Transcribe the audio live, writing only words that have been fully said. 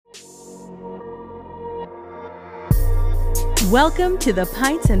Welcome to the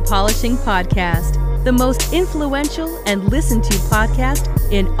Pints and Polishing Podcast, the most influential and listened to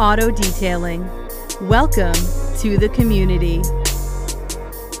podcast in auto detailing. Welcome to the community.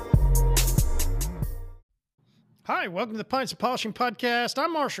 Hi, welcome to the Pints and Polishing Podcast.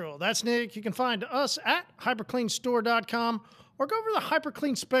 I'm Marshall. That's Nick. You can find us at hypercleanstore.com or go over to the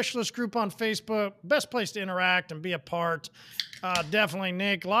Hyperclean Specialist group on Facebook. Best place to interact and be a part. Definitely,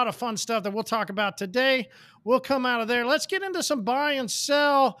 Nick. A lot of fun stuff that we'll talk about today. We'll come out of there. Let's get into some buy and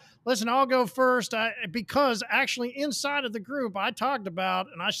sell. Listen, I'll go first because actually inside of the group I talked about,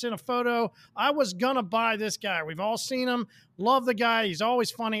 and I sent a photo, I was going to buy this guy. We've all seen him. Love the guy. He's always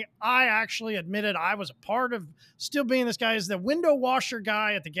funny. I actually admitted I was a part of still being this guy is the window washer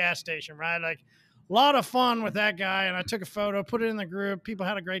guy at the gas station, right? Like a lot of fun with that guy. And I took a photo, put it in the group. People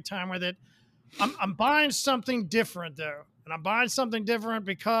had a great time with it. I'm buying something different though. And I'm buying something different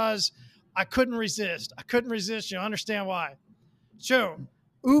because I couldn't resist. You'll understand why. So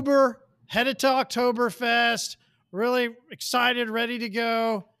Uber headed to Oktoberfest, really excited, ready to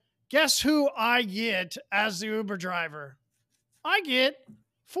go. Guess who I get as the Uber driver? I get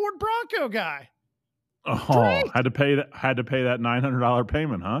Ford Bronco guy. Oh, Great. had to pay that $900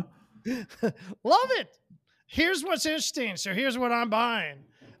 payment, huh? Love it. Here's what's interesting. So here's what I'm buying.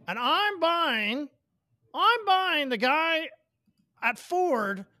 And I'm buying the guy at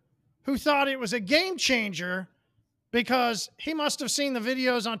Ford who thought it was a game changer because he must have seen the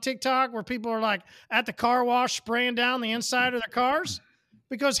videos on TikTok where people are like at the car wash spraying down the inside of their cars.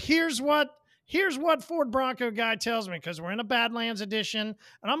 Because here's what Ford Bronco guy tells me, because we're in a Badlands edition,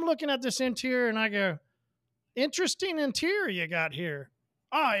 and I'm looking at this interior and I go, interesting interior you got here.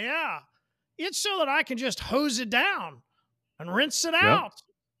 Oh yeah. It's so that I can just hose it down and rinse it out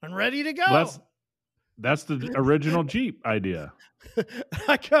and ready to go. Well, that's the original Jeep idea.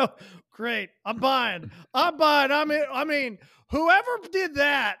 I go, great. I'm buying. I mean, whoever did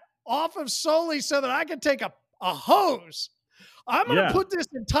that off of solely so that I can take a hose. I'm going to put this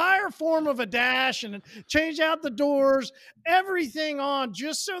entire form of a dash and change out the doors, everything on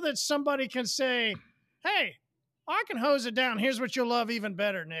just so that somebody can say, hey, I can hose it down. Here's what you'll love even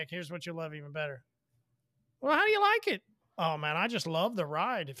better, Nick. Here's what you'll love even better. Well, how do you like it? Oh man, I just love the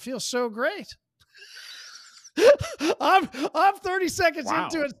ride. It feels so great. I'm 30 seconds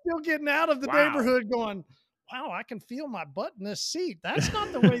into it, still getting out of the neighborhood going, wow, I can feel my butt in this seat. That's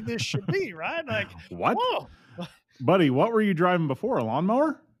not the way this should be, right? Like, what? Whoa. Buddy, what were you driving before? A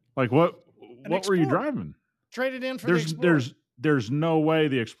lawnmower? Like what were you driving? Traded in for the Explorer. There's no way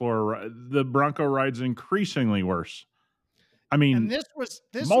the Bronco ride's increasingly worse. I mean, and this was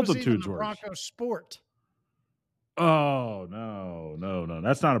multitudes even the worse. Bronco Sport. Oh, no.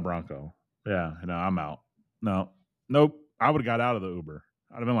 That's not a Bronco. Yeah, no, I'm out. Nope. I would have got out of the Uber.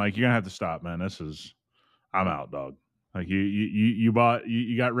 I'd have been like, you're gonna have to stop, man. I'm out, dog. Like you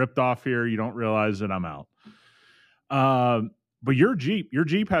got ripped off here. You don't realize that I'm out. But your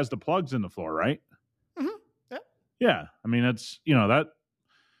Jeep has the plugs in the floor, right? Mm-hmm. Yeah. I mean, it's, that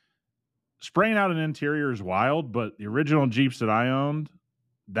spraying out an interior is wild, but the original Jeeps that I owned,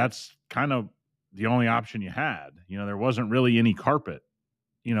 that's kind of the only option you had. There wasn't really any carpet.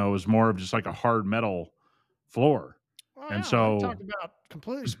 It was more of just like a hard metal floor. Oh, and yeah. so I talked about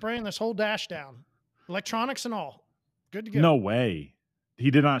completely spraying this whole dash down, electronics and all. Good to go. No way. He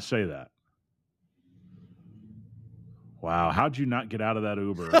did not say that. Wow. How'd you not get out of that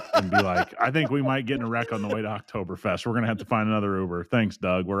Uber and be like, I think we might get in a wreck on the way to Oktoberfest. We're going to have to find another Uber. Thanks,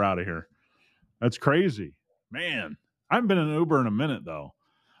 Doug. We're out of here. That's crazy, man. I haven't been in an Uber in a minute though.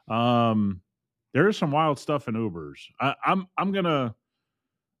 There is some wild stuff in Ubers. I'm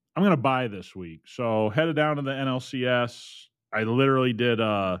gonna buy this week. So headed down to the NLCS. I literally did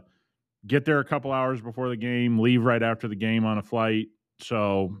get there a couple hours before the game, leave right after the game on a flight.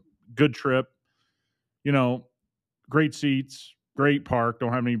 So good trip. Great seats, great park.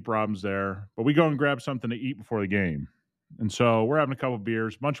 Don't have any problems there. But we go and grab something to eat before the game. And so we're having a couple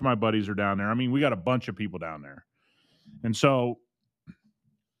beers. A bunch of my buddies are down there. I mean, we got a bunch of people down there. And so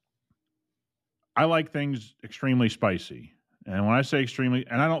I like things extremely spicy. And when I say extremely,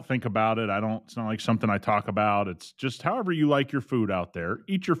 and I don't think about it, it's not like something I talk about. It's just however you like your food out there.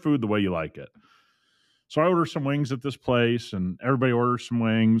 Eat your food the way you like it. So I order some wings at this place, and everybody orders some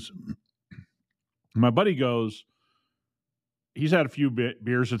wings. My buddy goes, he's had a few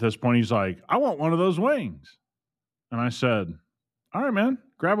beers at this point. He's like, I want one of those wings. And I said, all right, man,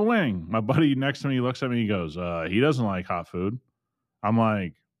 grab a wing. My buddy next to me looks at me, he goes, he doesn't like hot food. I'm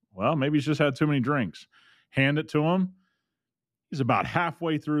like, well, maybe he's just had too many drinks. Hand it to him. He's about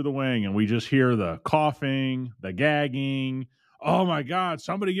halfway through the wing, and we just hear the coughing, the gagging. Oh, my God,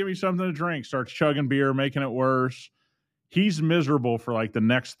 somebody give me something to drink. Starts chugging beer, making it worse. he's miserable for like the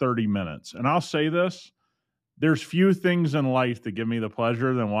next 30 minutes. And I'll say this, there's few things in life that give me the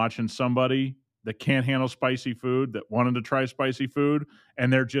pleasure than watching somebody that can't handle spicy food, that wanted to try spicy food,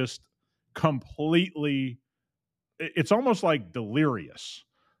 and they're just completely, it's almost like delirious.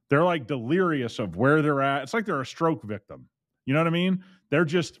 They're like delirious of where they're at. It's like they're a stroke victim. You know what I mean? They're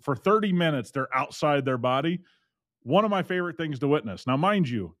just, for 30 minutes, they're outside their body. One of my favorite things to witness. Now, mind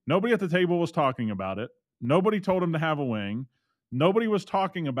you, nobody at the table was talking about it. Nobody told him to have a wing. Nobody was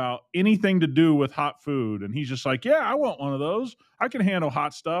talking about anything to do with hot food. And he's just like, yeah, I want one of those. I can handle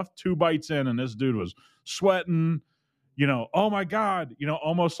hot stuff. 2 bites in, and this dude was sweating, oh my God,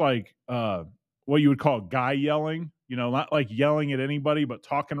 almost like what you would call guy yelling, not like yelling at anybody, but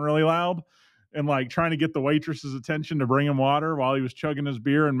talking really loud and like trying to get the waitress's attention to bring him water while he was chugging his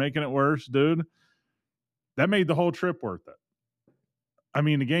beer and making it worse, dude. That made the whole trip worth it. I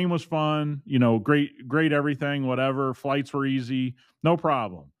mean, the game was fun, great everything, whatever. Flights were easy, no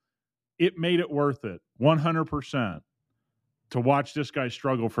problem. It made it worth it, 100%, to watch this guy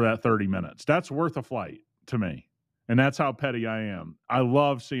struggle for that 30 minutes. That's worth a flight to me. And that's how petty I am. I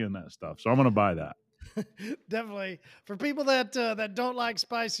love seeing that stuff. So I'm going to buy that. Definitely. For people that don't like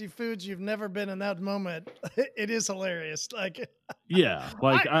spicy foods, you've never been in that moment. It is hilarious. Like, yeah,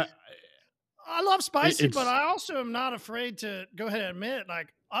 like I love spicy, but I also am not afraid to go ahead and admit,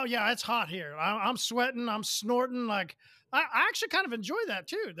 like, oh yeah, it's hot here. I'm sweating, I'm snorting. Like, I actually kind of enjoy that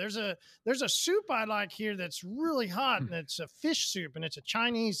too. There's a soup I like here that's really hot, and it's a fish soup, and it's a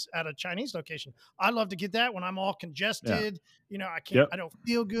Chinese location. I love to get that when I'm all congested. Yeah. I can't. Yep. I don't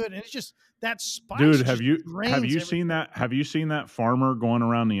feel good, and it's just that spice. Dude, have you seen that? Have you seen that farmer going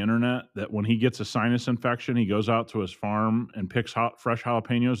around the internet that when he gets a sinus infection, he goes out to his farm and picks fresh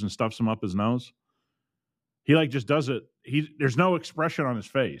jalapenos and stuffs them up his nose? He like just does it. There's no expression on his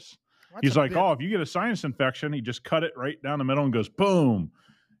face. He's like, if you get a sinus infection, he just cut it right down the middle and goes, boom.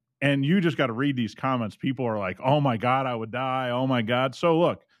 And you just got to read these comments. People are like, oh my God, I would die. Oh my God. So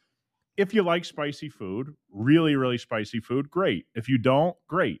look, if you like spicy food, really, really spicy food, great. If you don't,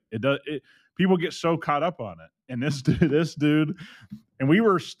 great. People get so caught up on it. And this dude, and we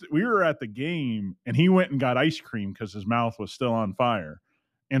were at the game, and he went and got ice cream because his mouth was still on fire.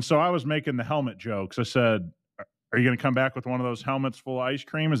 And so I was making the helmet jokes. I said, are you going to come back with one of those helmets full of ice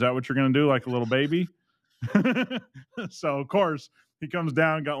cream? Is that what you're going to do, like a little baby? So, of course, he comes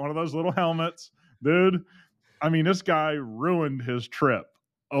down, got one of those little helmets. Dude, I mean, this guy ruined his trip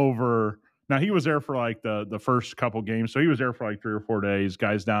over. Now, he was there for like the first couple games, so he was there for like 3 or 4 days.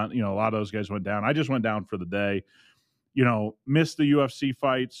 Guys down, a lot of those guys went down. I just went down for the day. Missed the UFC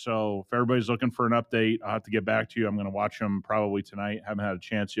fight, so if everybody's looking for an update, I'll have to get back to you. I'm going to watch them probably tonight. Haven't had a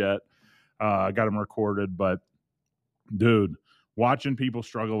chance yet. I got them recorded, but dude, watching people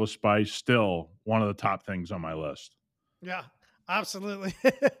struggle with spice, still one of the top things on my list. Yeah, absolutely.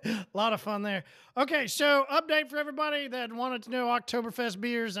 A lot of fun there. Okay, so update for everybody that wanted to know Oktoberfest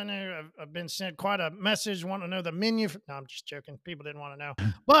beers. I know I've been sent quite a message wanting to know the menu. No, I'm just joking. People didn't want to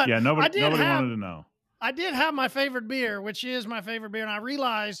know. But yeah, nobody wanted to know. I did have my favorite beer, which is my favorite beer. And I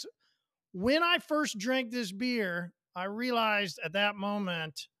realized when I first drank this beer, I realized at that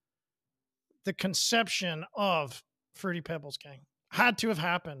moment the conception of Fruity Pebbles King had to have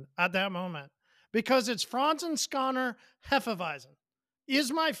happened at that moment, because it's Franz and Skonner Hefeweizen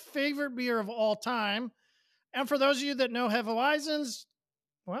is my favorite beer of all time. And for those of you that know Hefeweizens,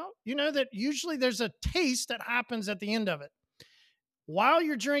 well, you know that usually there's a taste that happens at the end of it. While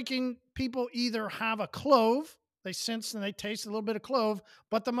you're drinking, people either have a clove, they sense and they taste a little bit of clove,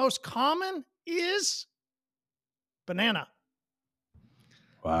 but the most common is banana.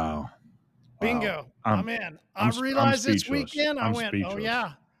 Wow. Bingo. I'm in. I realized this weekend, I went, speechless. Oh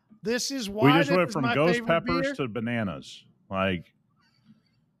yeah, this is why we just went from ghost peppers beer to bananas. Like,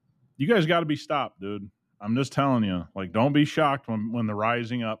 you guys got to be stopped, dude. I'm just telling you, like, don't be shocked when the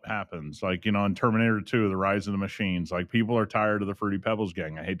rising up happens. Like, in Terminator 2, the rise of the machines. Like, people are tired of the Fruity Pebbles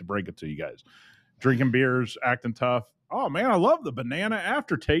gang. I hate to break it to you guys. Drinking beers, acting tough. Oh man, I love the banana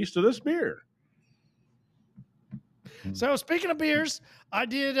aftertaste of this beer. So speaking of beers, I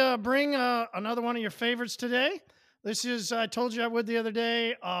did bring another one of your favorites today. This is, I told you I would the other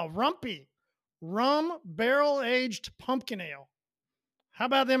day, Rumpy, Rum Barrel-Aged Pumpkin Ale. How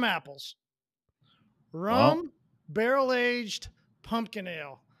about them apples? Rum Barrel-Aged Pumpkin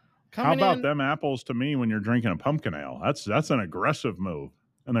Ale. How about them apples to me when you're drinking a pumpkin ale? That's an aggressive move.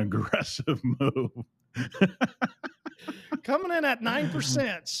 An aggressive move. Coming in at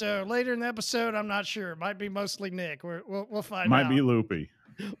 9%. So later in the episode, I'm not sure. It might be mostly Nick. We'll find out. Might be Loopy.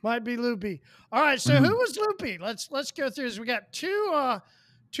 Might be Loopy. All right. So who was Loopy? Let's go through this. We got two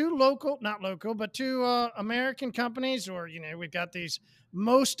not local, but two American companies, or, we've got these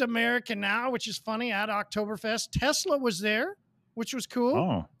Most American now, which is funny, at Oktoberfest. Tesla was there, which was cool.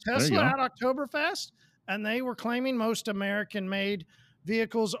 Oh, Tesla at Oktoberfest, and they were claiming most American made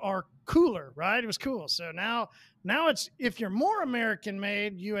vehicles are cooler, right? It was cool. So now it's, if you're more American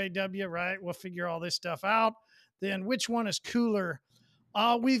made, UAW, right? We'll figure all this stuff out. Then which one is cooler?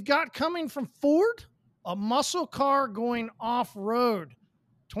 We've got coming from Ford, a muscle car going off road.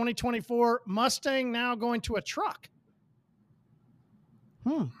 2024 Mustang now going to a truck.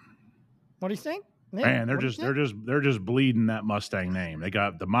 What do you think, Nick? Man, they're just bleeding that Mustang name. They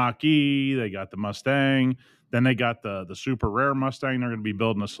got the Mach-E, they got the Mustang, then they got the super rare Mustang they're going to be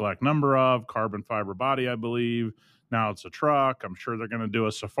building a select number of, carbon fiber body, I believe. Now it's a truck. I'm sure they're going to do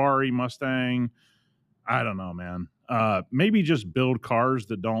a Safari Mustang. I don't know, man. Maybe just build cars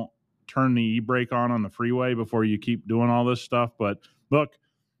that don't turn the e-brake on the freeway before you keep doing all this stuff. But look,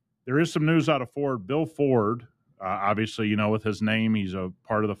 there is some news out of Ford. Bill Ford, obviously, with his name, he's a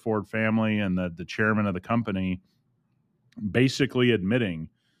part of the Ford family and the chairman of the company, basically admitting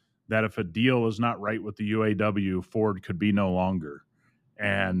that if a deal is not right with the UAW, Ford could be no longer.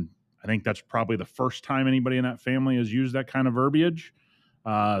 And I think that's probably the first time anybody in that family has used that kind of verbiage.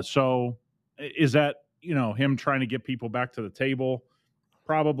 So is that, him trying to get people back to the table?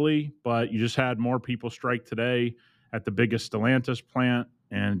 Probably, but you just had more people strike today at the biggest Stellantis plant,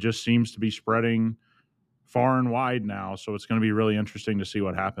 and it just seems to be spreading far and wide now. So it's going to be really interesting to see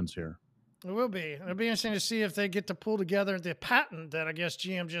what happens here. It will be. It'll be interesting to see if they get to pull together the patent that I guess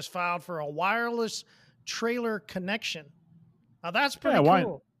GM just filed for a wireless trailer connection. Now that's pretty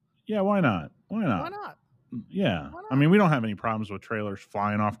cool. Why not? Why not? Yeah. Why not? I mean, we don't have any problems with trailers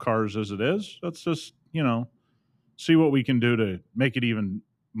flying off cars as it is. Let's just, see what we can do to make it even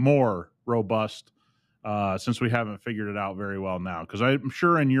more robust, since we haven't figured it out very well now. Because I'm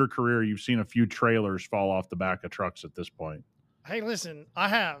sure in your career you've seen a few trailers fall off the back of trucks at this point. Hey, listen, I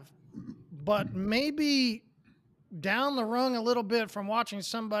have, but maybe down the rung a little bit from watching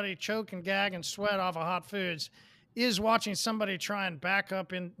somebody choke and gag and sweat off of hot foods is watching somebody try and back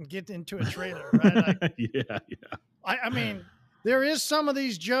up and get into a trailer, right? Yeah. I mean, there is some of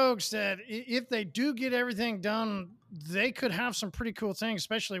these jokes that if they do get everything done, they could have some pretty cool things.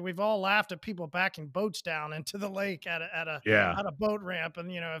 Especially, we've all laughed at people backing boats down into the lake at a boat ramp.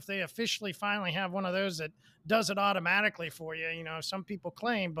 And, if they officially finally have one of those that does it automatically for you, some people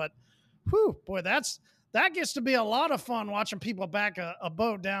claim, but boy, that gets to be a lot of fun watching people back a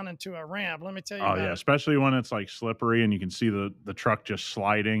boat down into a ramp. Let me tell you. Oh, yeah. Especially when it's like slippery and you can see the truck just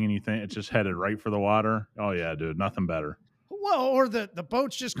sliding and you think it's just headed right for the water. Oh, yeah, dude. Nothing better. Well, or the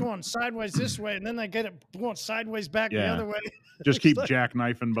boat's just going sideways this way, and then they get it going sideways back the other way. Just keep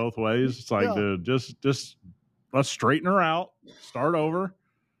jackknifing both ways. It's like, dude, just let's straighten her out, start over.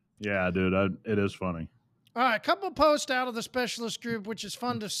 Yeah, dude, it is funny. All right, a couple posts out of the specialist group, which is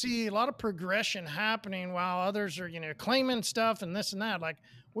fun to see. A lot of progression happening while others are, claiming stuff and this and that. Like,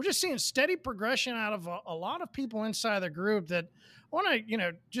 we're just seeing steady progression out of a lot of people inside the group that I want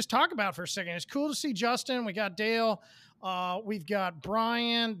to, just talk about for a second. It's cool to see Justin. We got Dale. We've got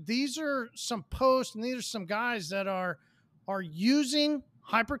Brian. These are some posts, and these are some guys that are using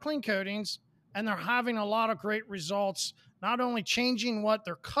HyperClean coatings, and they're having a lot of great results, not only changing what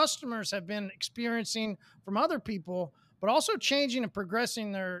their customers have been experiencing from other people, but also changing and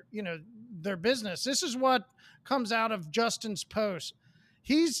progressing their business. This is what comes out of Justin's post.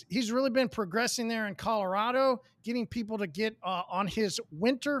 He's really been progressing there in Colorado, getting people to get on his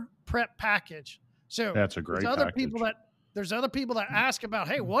winter prep package. So that's a great package. There's other people that ask about,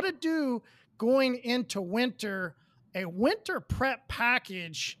 hey, what to do going into winter. A winter prep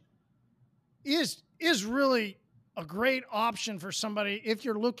package is really a great option for somebody if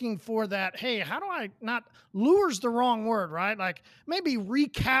you're looking for that. Hey, how do I not, lure's the wrong word, right? Like maybe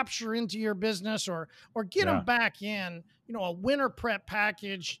recapture into your business or get them back in, a winter prep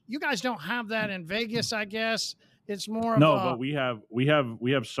package. You guys don't have that in Vegas, I guess. It's more of but we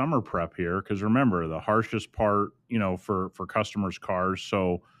have summer prep here, because remember, the harshest part, for customers' cars.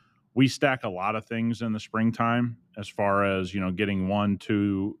 So we stack a lot of things in the springtime as far as, getting 1,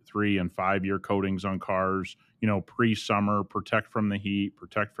 2, 3, and 5 year coatings on cars, pre-summer, protect from the heat,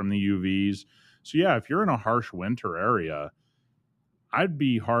 protect from the UVs. So yeah, if you're in a harsh winter area, I'd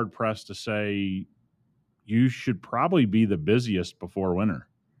be hard pressed to say you should probably be the busiest before winter.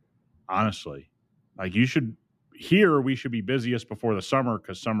 Honestly, like we should be busiest before the summer,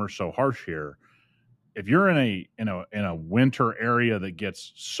 because summer's so harsh here. If you're in a winter area that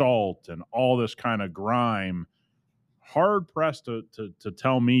gets salt and all this kind of grime, hard pressed to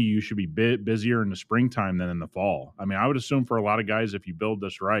tell me you should be busier in the springtime than in the fall. I mean, I would assume for a lot of guys, if you build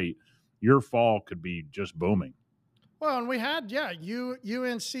this right, your fall could be just booming. Well, and we had,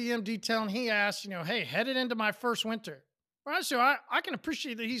 UNCM detailing. He asked, hey, headed into my first winter. Right. So I can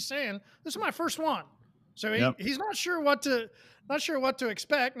appreciate that he's saying this is my first one. So he's not sure what to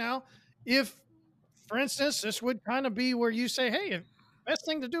expect. Now, if, for instance, this would kind of be where you say, hey, best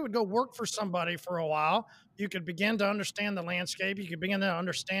thing to do would go work for somebody for a while. You could begin to understand the landscape. You could begin to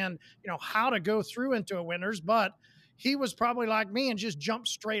understand, how to go through into a winters. But he was probably like me and just jumped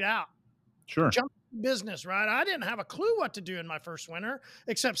straight out. Sure. Jump business, right? I didn't have a clue what to do in my first winter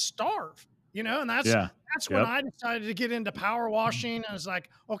except starve, and that's when I decided to get into power washing. And it's like,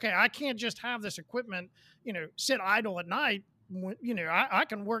 okay, I can't just have this equipment, sit idle at night. I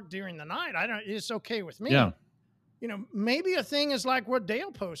can work during the night. It's okay with me. Yeah. Maybe a thing is like what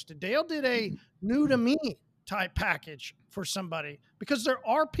Dale posted. Dale did a new to me type package for somebody, because there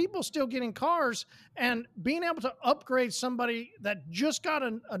are people still getting cars, and being able to upgrade somebody that just got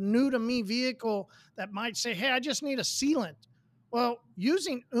a new to me vehicle that might say, hey, I just need a sealant. Well,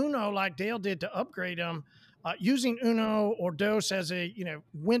 using Uno like Dale did to upgrade them, using Uno or Dos as a,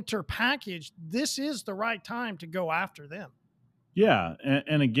 winter package, this is the right time to go after them. Yeah.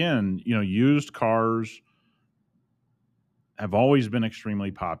 And again, used cars have always been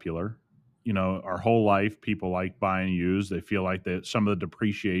extremely popular. Our whole life, people like buying used. They feel like that some of the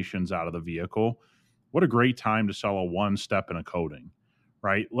depreciation's out of the vehicle. What a great time to sell a one step in a coating,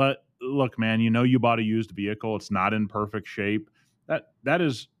 right? Look, man, you bought a used vehicle. It's not in perfect shape. That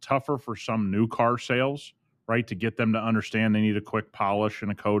is tougher for some new car sales, right? To get them to understand they need a quick polish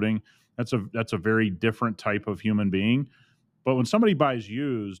and a coating. That's a very different type of human being. But when somebody buys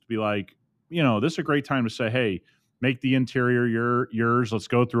used, be like, this is a great time to say, hey, make the interior yours. Let's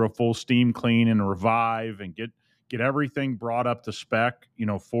go through a full steam clean and a revive and get everything brought up to spec,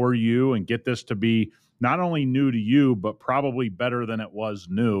 for you, and get this to be not only new to you, but probably better than it was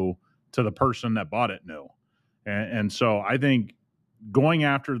new to the person that bought it new. And so I think going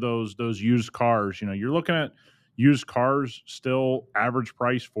after those used cars, you're looking at used cars still average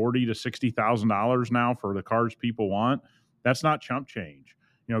price $40,000 to $60,000 now for the cars people want. That's not chump change.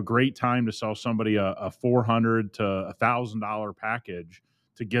 Great time to sell somebody a $400 to $1,000 package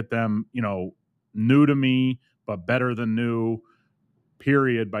to get them, new to me, but better than new,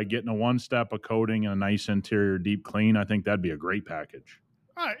 period, by getting a one-step, a coating, and a nice interior deep clean. I think that'd be a great package.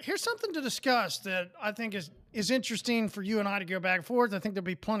 All right, here's something to discuss that I think is interesting for you and I to go back and forth. I think there'll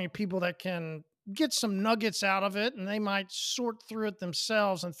be plenty of people that can get some nuggets out of it, and they might sort through it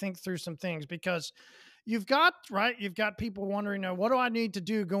themselves and think through some things, because you've got people wondering, what do I need to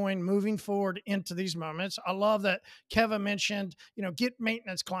do moving forward into these moments? I love that Kevin mentioned, get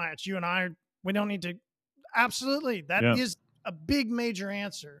maintenance clients. You and I, we don't need to. Absolutely. That is a big major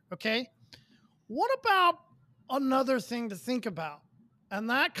answer. Okay. What about another thing to think about?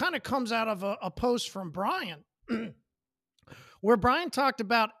 And that kind of comes out of a post from Brian, where Brian talked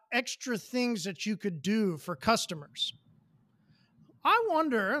about extra things that you could do for customers. I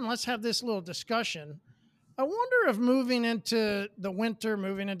wonder, and let's have this little discussion, I wonder if moving into the winter,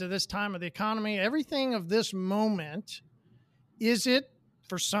 moving into this time of the economy, everything of this moment, is it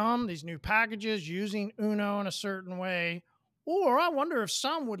for some, these new packages, using Uno in a certain way? Or I wonder if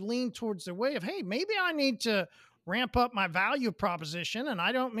some would lean towards the way of, hey, maybe I need to ramp up my value proposition. And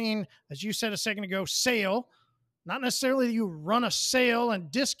I don't mean, as you said a second ago, sale, not necessarily that you run a sale and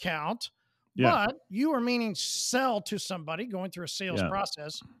discount, but you are meaning sell to somebody, going through a sales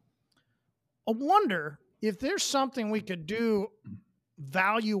process. I wonder if there's something we could do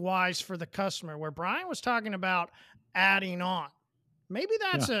value-wise for the customer, where Brian was talking about adding on. Maybe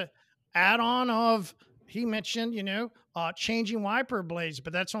that's a add-on of, he mentioned, changing wiper blades,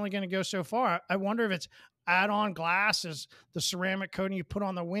 but that's only going to go so far. I wonder if it's add-on glass as the ceramic coating you put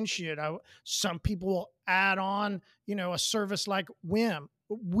on the windshield. Some people will add on, a service like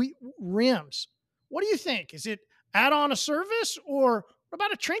rims. What do you think? Is it add on a service, or what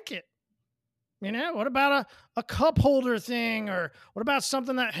about a trinket? What about a cup holder thing, or what about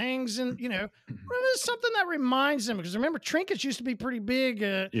something that hangs in, something that reminds them? Because remember, trinkets used to be pretty big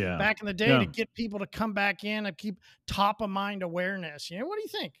back in the day to get people to come back in and keep top of mind awareness. What do you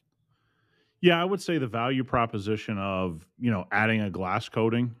think? Yeah, I would say the value proposition of, adding a glass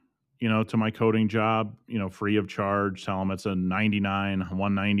coating, to my coating job, free of charge, tell them it's a $99,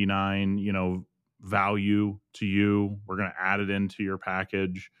 $199, value to you. We're going to add it into your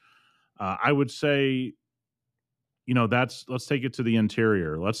package. I would say, let's take it to the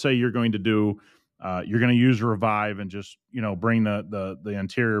interior. Let's say you're going to use Revive and just, bring the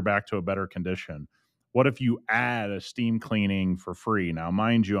interior back to a better condition. What if you add a steam cleaning for free? Now,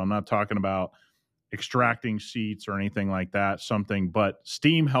 mind you, I'm not talking about extracting seats or anything like that, but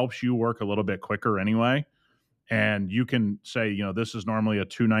steam helps you work a little bit quicker anyway. And you can say, this is normally a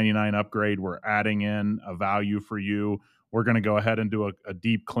 $299 upgrade. We're adding in a value for you. We're going to go ahead and do a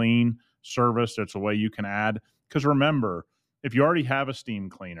deep clean service. That's a way you can add. Because remember, if you already have a steam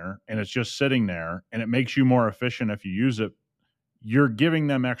cleaner and it's just sitting there and it makes you more efficient if you use it, you're giving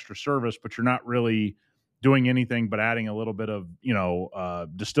them extra service, but you're not really doing anything but adding a little bit of,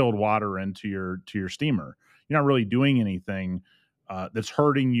 distilled water into your steamer. You're not really doing anything that's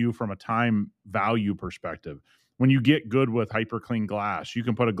hurting you from a time value perspective. When you get good with HyperClean glass, you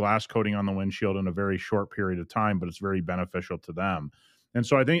can put a glass coating on the windshield in a very short period of time, but it's very beneficial to them. And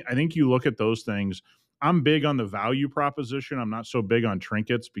so I think you look at those things. I'm big on the value proposition. I'm not so big on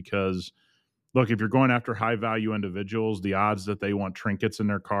trinkets because, look, if you're going after high value individuals, the odds that they want trinkets in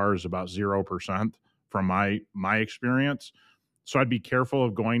their car is about 0% from my experience. So I'd be careful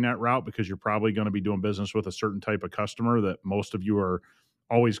of going that route because you're probably going to be doing business with a certain type of customer that most of you are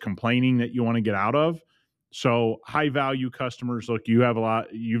always complaining that you want to get out of. So high value customers, look,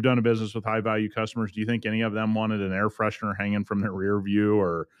 you've done a business with high value customers. Do you think any of them wanted an air freshener hanging from their rear view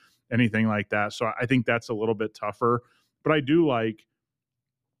or anything like that? So I think that's a little bit tougher, but I do like,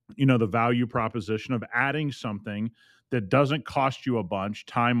 the value proposition of adding something that doesn't cost you a bunch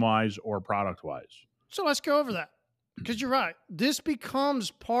time-wise or product-wise. So let's go over that because you're right. This becomes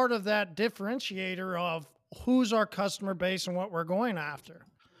part of that differentiator of who's our customer base and what we're going after.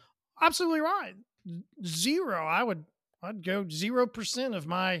 Absolutely right. I'd go 0% of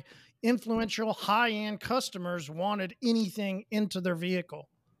my influential high-end customers wanted anything into their vehicle.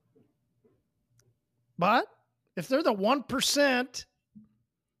 But if they're the 1%,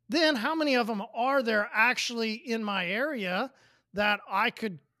 then how many of them are there actually in my area that I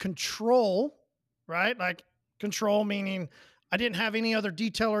could control, right? Like control meaning I didn't have any other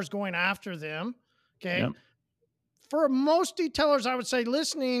detailers going after them. Okay. Yep. For most detailers, I would say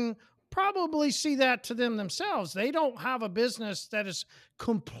listening probably see that to themselves. They don't have a business that is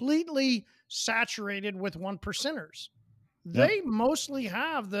completely saturated with 1%ers. Yep. They mostly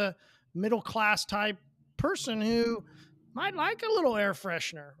have the middle-class type person who might like a little air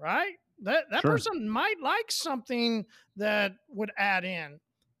freshener, right? That sure. person might like something that would add in.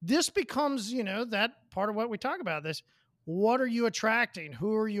 This becomes, that part of what we talk about this. What are you attracting?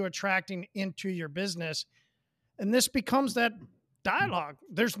 Who are you attracting into your business? And this becomes that dialogue.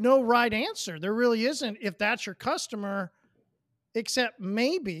 There's no right answer. There really isn't if that's your customer, except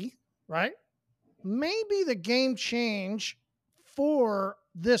maybe, right? Maybe the game change for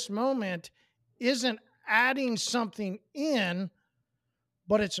this moment isn't adding something in,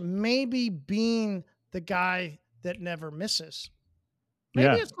 but it's maybe being the guy that never misses.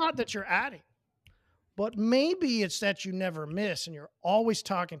 Maybe it's not that you're adding, but maybe it's that you never miss and you're always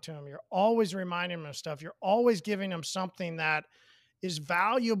talking to him. You're always reminding him of stuff. You're always giving him something that is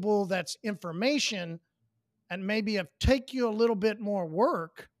valuable, that's information, and maybe take you a little bit more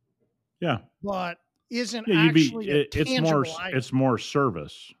work. Yeah. But isn't actually it's more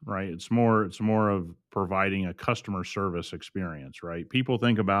service, right? It's more of providing a customer service experience, right? People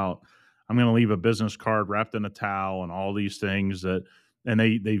think about, I'm going to leave a business card wrapped in a towel and all these things and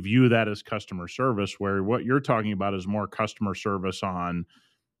they view that as customer service, where what you're talking about is more customer service on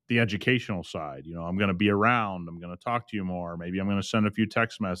the educational side. I'm going to be around, I'm going to talk to you more. Maybe I'm going to send a few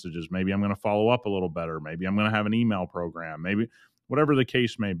text messages. Maybe I'm going to follow up a little better. Maybe I'm going to have an email program, maybe whatever the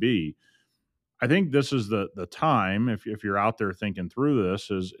case may be. I think this is the time, if you're out there thinking through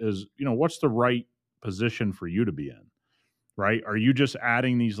this, is what's the right position for you to be in, right? Are you just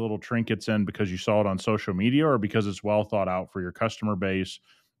adding these little trinkets in because you saw it on social media or because it's well thought out for your customer base?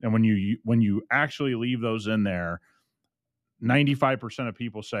 And when you actually leave those in there, 95% of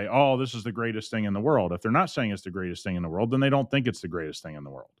people say, oh, this is the greatest thing in the world. If they're not saying it's the greatest thing in the world, then they don't think it's the greatest thing in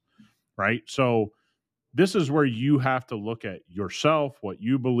the world, right? So this is where you have to look at yourself, what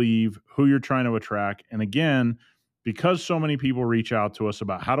you believe, who you're trying to attract. And again, because so many people reach out to us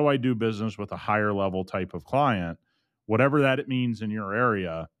about how do I do business with a higher level type of client, whatever that it means in your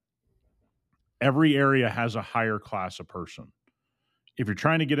area, every area has a higher class of person. If you're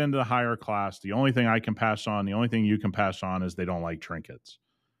trying to get into the higher class, the only thing you can pass on is they don't like trinkets.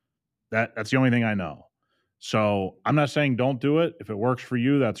 That's the only thing I know. So I'm not saying don't do it. If it works for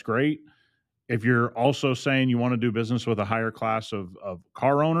you, that's great. If you're also saying you want to do business with a higher class of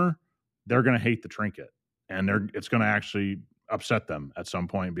car owner, they're going to hate the trinket, and it's going to actually upset them at some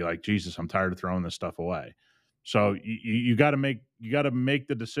point and be like, Jesus, I'm tired of throwing this stuff away. So you got to make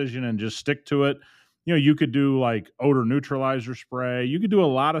the decision and just stick to it. you could do like odor neutralizer spray. You could do a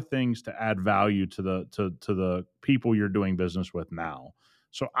lot of things to add value to the people you're doing business with now.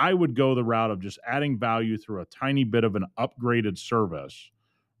 So I would go the route of just adding value through a tiny bit of an upgraded service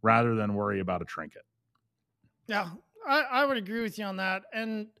rather than worry about a trinket. Yeah, I would agree with you on that.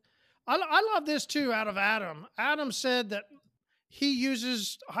 And I love this too out of Adam. Adam said that he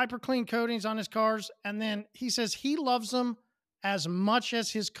uses HyperClean coatings on his cars, and then he says he loves them as much as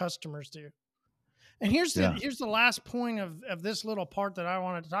his customers do. And here's the last point of this little part that I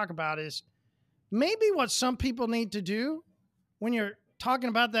wanted to talk about is maybe what some people need to do when you're talking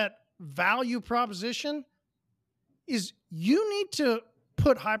about that value proposition is you need to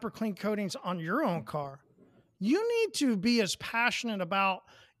put HyperClean coatings on your own car. You need to be as passionate about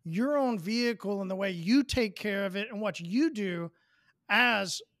your own vehicle and the way you take care of it and what you do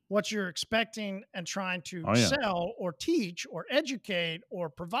as what you're expecting and trying to sell or teach or educate or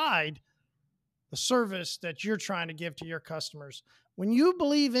provide the service that you're trying to give to your customers. When you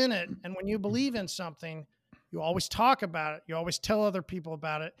believe in it and when you believe in something, you always talk about it. You always tell other people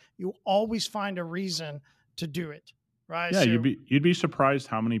about it. You always find a reason to do it, right? Yeah, so, you'd be surprised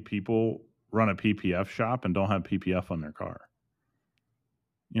how many people run a PPF shop and don't have PPF on their car.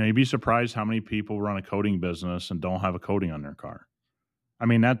 You'd be surprised how many people run a coating business and don't have a coating on their car. I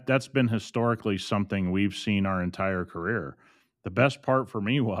mean, that's been historically something we've seen our entire career. The best part for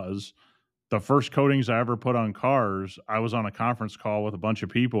me was the first coatings I ever put on cars, I was on a conference call with a bunch of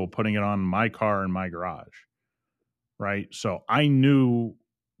people putting it on my car in my garage, right? So I knew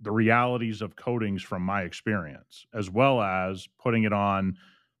the realities of coatings from my experience, as well as putting it on,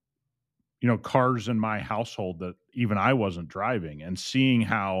 cars in my household that even I wasn't driving, and seeing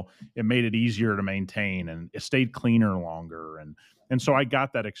how it made it easier to maintain and it stayed cleaner longer. And so I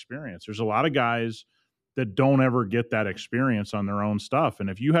got that experience. There's a lot of guys that don't ever get that experience on their own stuff. And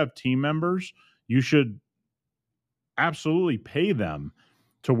if you have team members, you should absolutely pay them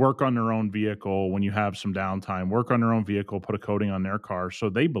to work on their own vehicle when you have some downtime, work on their own vehicle, put a coating on their car so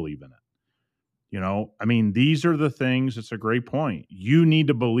they believe in it. These are the things. It's a great point. You need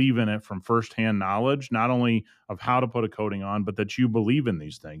to believe in it from firsthand knowledge, not only of how to put a coating on, but that you believe in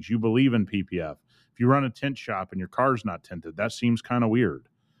these things. You believe in PPF. If you run a tint shop and your car's not tinted, that seems kind of weird,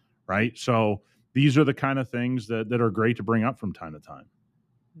 right? So these are the kind of things that are great to bring up from time to time.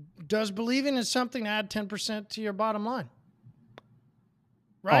 Does believing in something add 10% to your bottom line?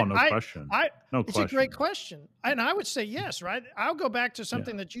 Right? Oh, no question. It's a great question. And I would say yes, right? I'll go back to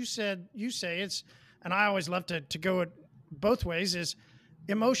something that you said. You say it's, and I always love to go it both ways, is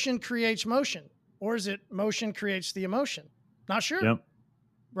emotion creates motion, or is it motion creates the emotion? Not sure. Yep.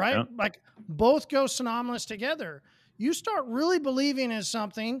 Right? Yep. Like both go synonymous together. You start really believing in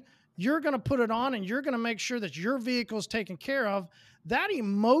something, you're going to put it on and you're going to make sure that your vehicle is taken care of. That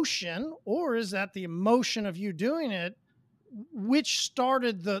emotion, or is that the emotion of you doing it, which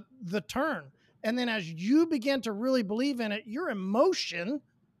started the turn? And then as you begin to really believe in it, your emotion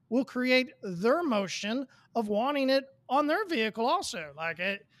will create their motion of wanting it on their vehicle also. Like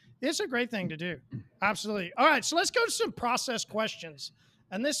it's a great thing to do. Absolutely. All right. So let's go to some process questions.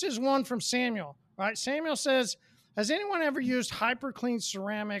 And this is one from Samuel. All right. Samuel says, has anyone ever used HyperClean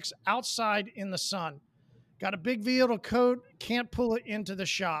ceramics outside in the sun? Got a big vehicle coat, can't pull it into the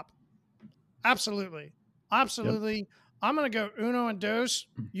shop. Absolutely. Absolutely. Yep. I'm going to go uno and dos.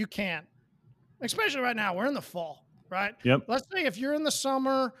 You can't. Especially right now. We're in the fall, right? Yep. Let's say if you're in the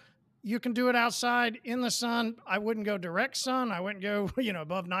summer, you can do it outside in the sun. I wouldn't go direct sun. I wouldn't go,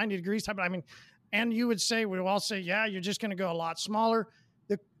 above 90 degrees type. And you would say, we'll all say, yeah, you're just going to go a lot smaller.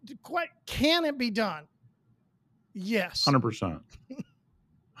 Can it be done? Yes. 100%.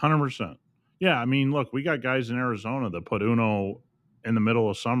 100%. Yeah. Look, we got guys in Arizona that put uno in the middle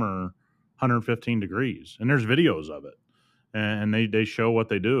of summer, 115 degrees, and there's videos of it. And they show what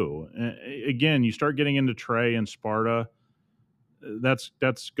they do. And again, you start getting into Trey and Sparta, that's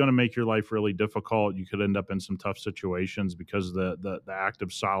going to make your life really difficult. You could end up in some tough situations because the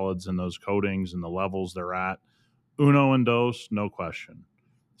active solids and those coatings and the levels they're at. Uno and dos, no question,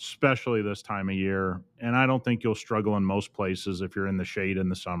 especially this time of year. And I don't think you'll struggle in most places if you're in the shade in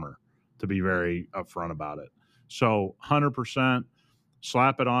the summer, to be very upfront about it. So 100%,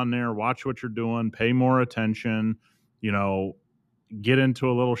 slap it on there, watch what you're doing, pay more attention, get into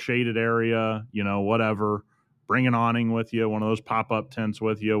a little shaded area, whatever, bring an awning with you, one of those pop-up tents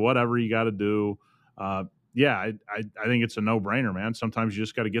with you, whatever you got to do. I think it's a no-brainer, man. Sometimes you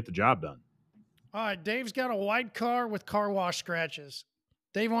just got to get the job done. All right, Dave's got a white car with car wash scratches.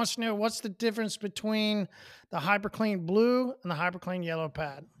 Dave wants to know, what's the difference between the HyperClean blue and the HyperClean yellow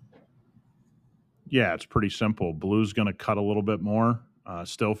pad? Yeah, it's pretty simple. Blue's going to cut a little bit more.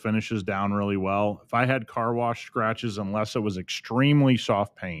 Still finishes down really well. If I had car wash scratches, unless it was extremely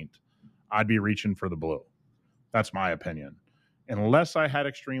soft paint, I'd be reaching for the blue. That's my opinion. Unless I had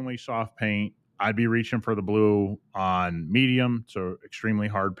extremely soft paint, I'd be reaching for the blue on medium, so extremely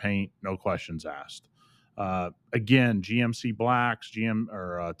hard paint, no questions asked. Again, GMC blacks,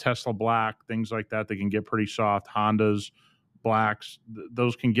 Tesla black, things like that, they can get pretty soft. Hondas blacks,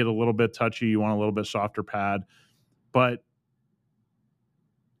 those can get a little bit touchy. You want a little bit softer pad. But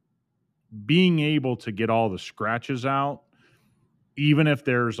being able to get all the scratches out, even if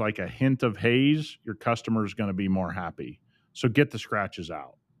there's like a hint of haze, your customer is going to be more happy. So get the scratches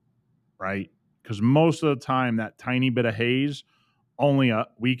out, right? Because most of the time, that tiny bit of haze, only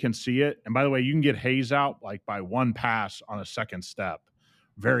we can see it. And by the way, you can get haze out like by one pass on a second step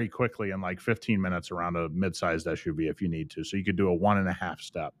very quickly in like 15 minutes around a mid-sized SUV if you need to. So you could do a 1.5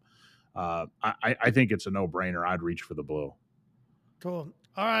 step. I think it's a no-brainer. I'd reach for the blue. Cool.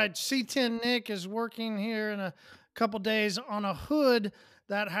 All right. C10 Nick is working here in a couple days on a hood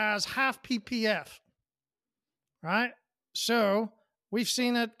that has half PPF, right? So we've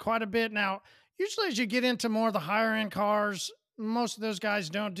seen it quite a bit. Now, usually as you get into more of the higher end cars, most of those guys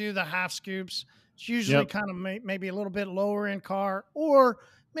don't do the half scoops. It's usually kind of maybe a little bit lower end car, or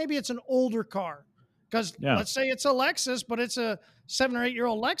maybe it's an older car. Because let's say it's a Lexus, but it's a 7 or 8 year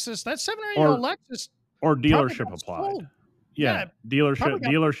old Lexus. That 7 or 8 year old Lexus, or dealership applied. Yeah,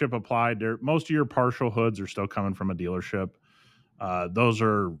 dealership applied. Most of your partial hoods are still coming from a dealership. Those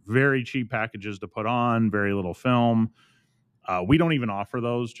are very cheap packages to put on, very little film. We don't even offer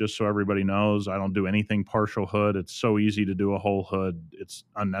those, just so everybody knows. I don't do anything partial hood. It's so easy to do a whole hood. It's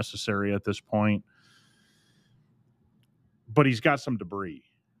unnecessary at this point. But he's got some debris,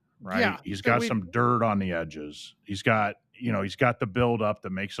 right? Yeah, he's got some dirt on the edges. He's got the buildup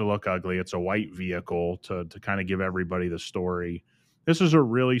that makes it look ugly. It's a white vehicle to kind of give everybody the story. This is a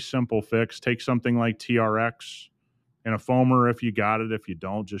really simple fix. Take something like TRX and a foamer if you got it. If you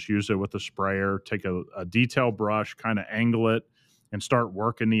don't, just use it with a sprayer. Take a detail brush, kind of angle it, and start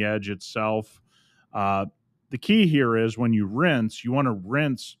working the edge itself. The key here is when you rinse, you want to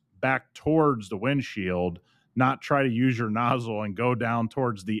rinse back towards the windshield, not try to use your nozzle and go down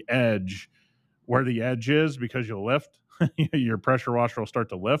towards the edge where the edge is, because you'll lift. Your pressure washer will start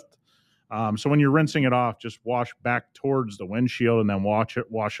to lift. So when you're rinsing it off, just wash back towards the windshield and then wash it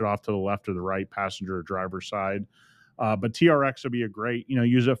off to the left or the right, passenger or driver side. But TRX would be a great,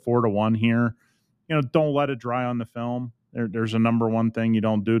 use it 4-to-1 here. Don't let it dry on the film. There's a number one thing you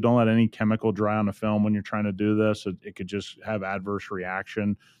don't do. Don't let any chemical dry on the film when you're trying to do this. It could just have adverse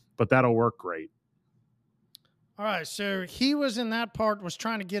reaction, but that'll work great. All right. So he was in that part, was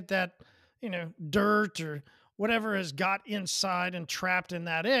trying to get that, dirt or whatever has got inside and trapped in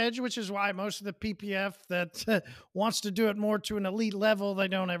that edge, which is why most of the PPF that wants to do it more to an elite level, they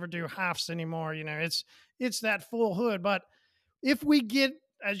don't ever do halves anymore. It's that full hood. But if we get,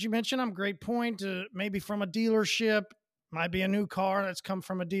 as you mentioned, great point, maybe from a dealership, might be a new car that's come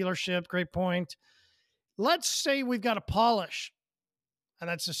from a dealership, great point. Let's say we've got a polish, and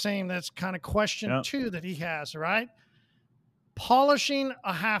that's kind of question 2 that he has, right? Polishing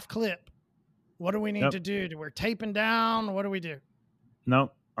a half clip. What do we need to do? We're taping down. What do we do?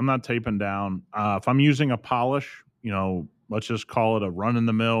 No, I'm not taping down. If I'm using a polish, let's just call it a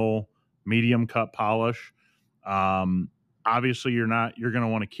run-in-the-mill medium cut polish. Obviously, you're going to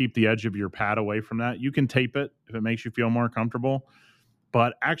want to keep the edge of your pad away from that. You can tape it if it makes you feel more comfortable.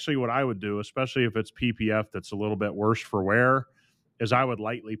 But actually what I would do, especially if it's PPF that's a little bit worse for wear, is I would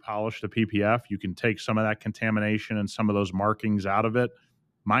lightly polish the PPF. You can take some of that contamination and some of those markings out of it.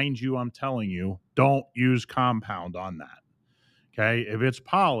 Mind you, I'm telling you, don't use compound on that. Okay. If it's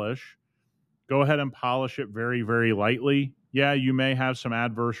polish, go ahead and polish it very, very lightly. Yeah, you may have some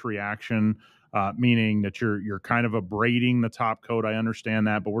adverse reaction, meaning that you're kind of abrading the top coat. I understand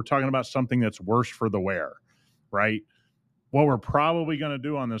that, but we're talking about something that's worse for the wear, right? What we're probably going to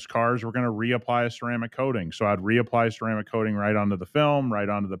do on this car is we're going to reapply a ceramic coating. So I'd reapply ceramic coating right onto the film, right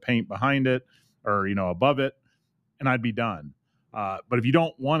onto the paint behind it, or, above it, and I'd be done. But if you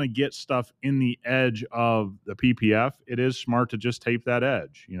don't want to get stuff in the edge of the PPF, it is smart to just tape that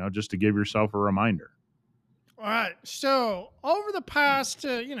edge, just to give yourself a reminder. All right. So over the past,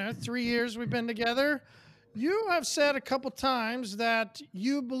 3 years we've been together, you have said a couple times that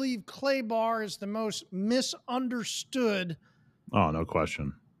you believe clay bar is the most misunderstood. Oh, no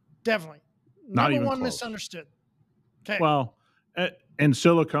question. Definitely. Not even Number 1 close. Misunderstood. Okay. Well, and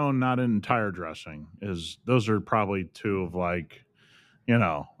silicone, not in tire dressing, those are probably 2 of like,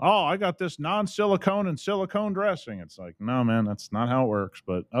 I got this non-silicone and silicone dressing. It's like, no, man, that's not how it works.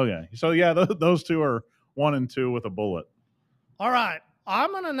 But okay. So yeah, those 2 are 1 and 2 with a bullet. All right.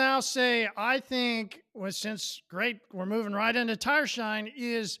 I'm going to now say, I think, well, since we're moving right into Tire Shine,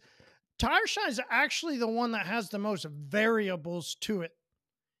 Tire Shine is actually the one that has the most variables to it.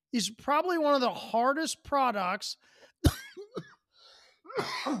 It's probably one of the hardest products.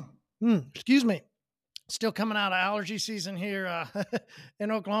 Excuse me. Still coming out of allergy season here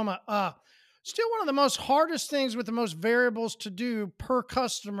in Oklahoma. Still one of the most hardest things with the most variables to do per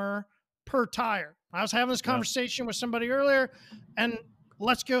customer, per tire. I was having this conversation with somebody earlier, and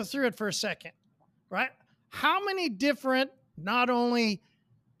let's go through it for a second, right? How many different, not only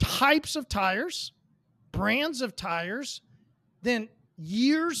types of tires, brands of tires, then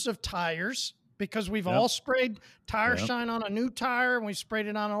years of tires, because we've all sprayed Tire Shine on a new tire and we sprayed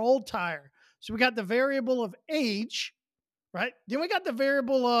it on an old tire. So we got the variable of age, right? Then we got the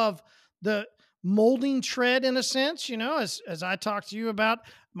variable of the molding tread, in a sense, you know, as I talked to you about,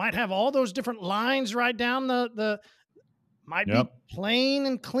 might have all those different lines right down the might be plain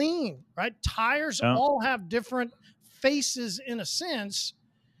and clean, right? Tires all have different faces in a sense.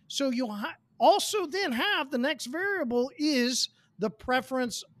 So you'll also then have the next variable is the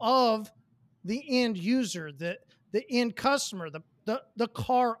preference of the end user, the end customer, the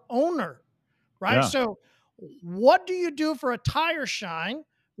car owner, right? Yeah. So what do you do for a Tire Shine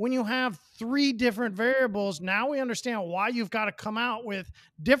when you have three different variables? Now we understand why you've got to come out with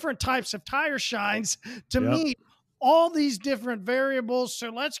different types of Tire Shines to meet all these different variables. So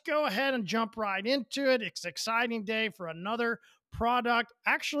let's go ahead and jump right into it. It's an exciting day for another product.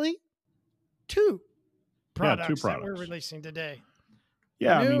 Actually, two products that we're releasing today.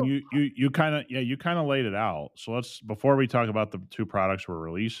 Yeah, I mean, you kind of laid it out. So before we talk about the two products we're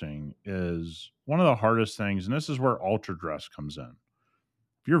releasing, is one of the hardest things, and this is where Ultra Dress comes in.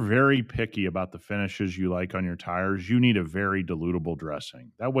 If you're very picky about the finishes you like on your tires, you need a very dilutable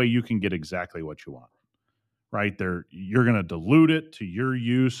dressing. That way you can get exactly what you want. Right there, you're going to dilute it to your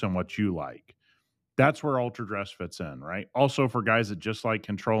use and what you like. That's where Ultra Dress fits in, right? Also, for guys that just like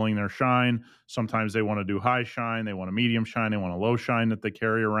controlling their shine, sometimes they want to do high shine, they want a medium shine, they want a low shine that they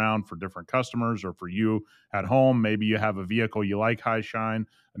carry around for different customers, or for you at home. Maybe you have a vehicle you like high shine,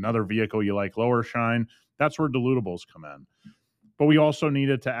 another vehicle you like lower shine. That's where dilutables come in. But we also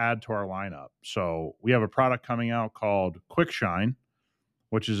needed to add to our lineup. So we have a product coming out called Quick Shine,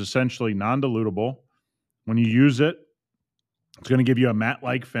 which is essentially non-dilutable. When you use it, it's going to give you a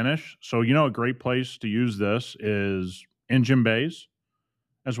matte-like finish. So, a great place to use this is engine bays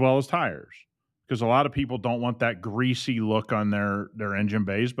as well as tires, because a lot of people don't want that greasy look on their engine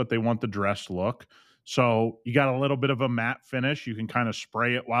bays, but they want the dressed look. So you got a little bit of a matte finish. You can kind of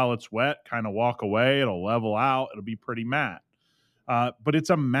spray it while it's wet, kind of walk away. It'll level out. It'll be pretty matte. But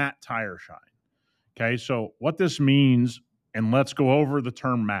it's a matte tire shine. Okay, so what this means, and let's go over the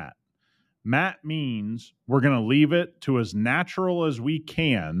term matte. Matte means we're going to leave it to as natural as we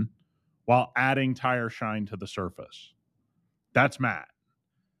can while adding tire shine to the surface. That's matte.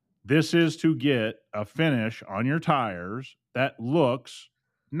 This is to get a finish on your tires that looks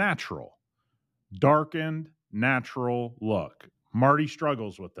natural. Darkened, natural look. Marty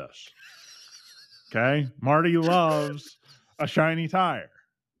struggles with this. Okay? Marty loves a shiny tire.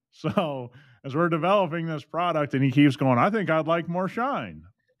 So as we're developing this product and he keeps going, I think I'd like more shine.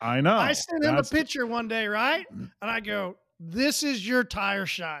 I know. I sent him a picture one day, right? And I go, this is your tire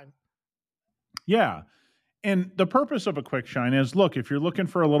shine. Yeah. And the purpose of a Quick Shine is, look, if you're looking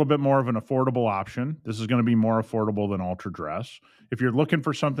for a little bit more of an affordable option, this is going to be more affordable than Ultra Dress. If you're looking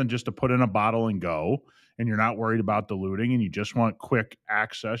for something just to put in a bottle and go, and you're not worried about diluting and you just want quick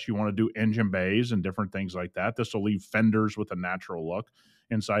access, you want to do engine bays and different things like that, this will leave fenders with a natural look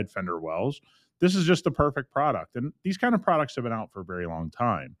inside fender wells. This is just the perfect product. And these kind of products have been out for a very long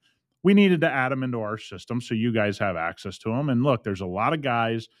time. We needed to add them into our system so you guys have access to them. And look, there's a lot of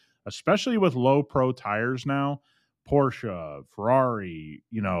guys, especially with low pro tires now, Porsche, Ferrari,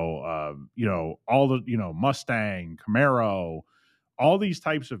 all the, Mustang, Camaro, all these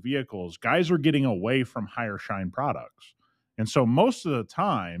types of vehicles, guys are getting away from higher shine products. And so most of the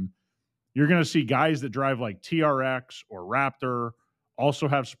time, you're going to see guys that drive like TRX or Raptor, also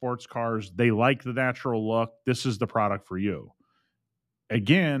have sports cars. They like the natural look. This is the product for you.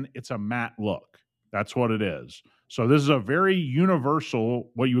 Again, it's a matte look. That's what it is. So this is a very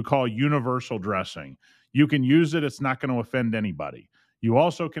universal, what you would call universal dressing. You can use it. It's not going to offend anybody. You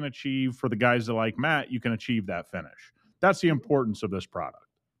also can achieve, for the guys that like matte, you can achieve that finish. That's the importance of this product.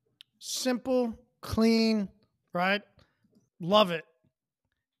 Simple, clean, right? Love it.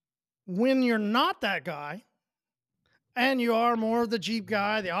 When you're not that guy, and you are more of the Jeep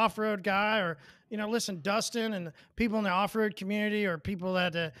guy, the off-road guy, or, listen, Dustin and people in the off-road community, or people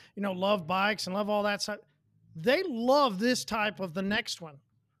that, love bikes and love all that stuff, they love this type of the next one,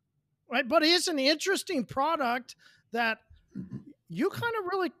 right? But it's an interesting product that you kind of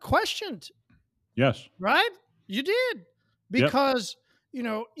really questioned. Yes. Right? You did. Yep. Because,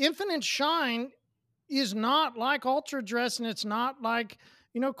 Infinite Shine is not like Ultra Dress, and it's not like,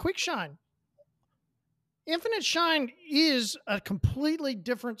 Quick Shine. Infinite Shine is a completely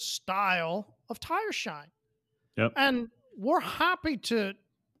different style of tire shine. Yep. And we're happy to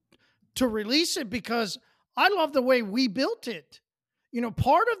release it because I love the way we built it.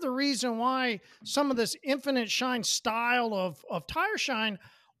 Part of the reason why some of this Infinite Shine style of tire shine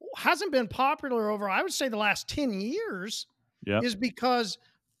hasn't been popular over, I would say, the last 10 years is because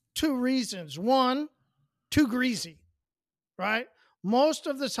two reasons. One, too greasy, right? Most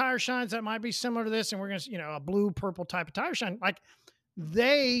of the tire shines that might be similar to this, and we're going to, a blue, purple type of tire shine, like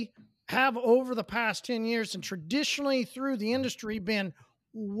they have over the past 10 years and traditionally through the industry been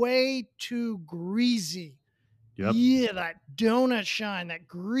way too greasy. Yep. Yeah, that donut shine, that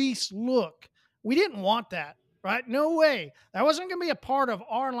grease look. We didn't want that, right? No way. That wasn't going to be a part of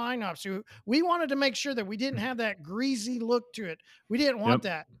our lineup. So we wanted to make sure that we didn't have that greasy look to it. We didn't want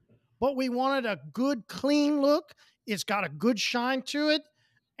that. But we wanted a good, clean look. It's got a good shine to it.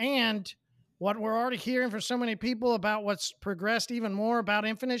 And what we're already hearing from so many people about what's progressed even more about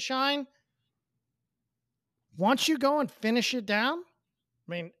Infinite Shine, once you go and finish it down,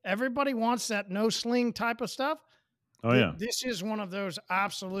 I mean, everybody wants that no sling type of stuff. Oh, yeah. This is one of those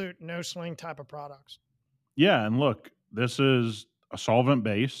absolute no sling type of products. Yeah. And look, this is a solvent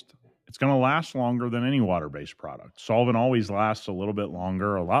based. It's going to last longer than any water-based product. Solvent always lasts a little bit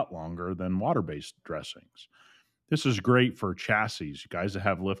longer, a lot longer than water-based dressings. This is great for chassis. You guys that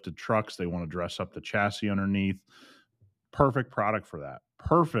have lifted trucks, they want to dress up the chassis underneath. Perfect product for that.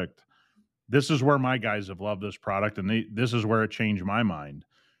 Perfect. This is where my guys have loved this product, and this is where it changed my mind.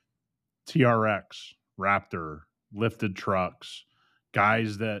 TRX, Raptor, lifted trucks,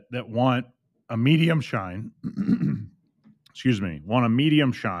 guys that want a medium shine, want a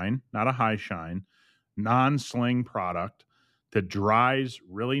medium shine, not a high shine, non-sling product that dries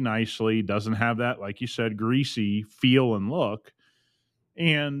really nicely, doesn't have that, like you said, greasy feel and look.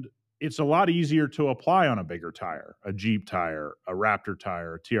 And it's a lot easier to apply on a bigger tire, a Jeep tire, a Raptor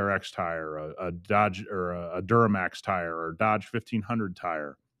tire, a TRX tire, a Dodge or a Duramax tire, or a Dodge 1500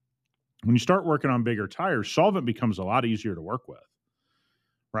 tire. When you start working on bigger tires, solvent becomes a lot easier to work with,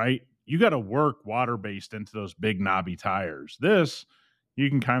 right? You got to work water-based into those big knobby tires. This, you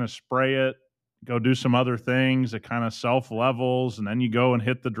can kind of spray it, go do some other things. It kind of self-levels, and then you go and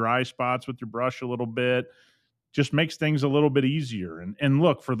hit the dry spots with your brush a little bit. Just makes things a little bit easier. And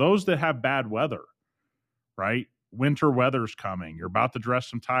look, for those that have bad weather, right? Winter weather's coming. You're about to dress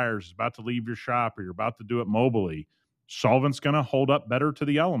some tires, it's about to leave your shop, or you're about to do it mobily. Solvent's going to hold up better to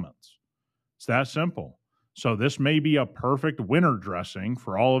the elements. It's that simple. So this may be a perfect winter dressing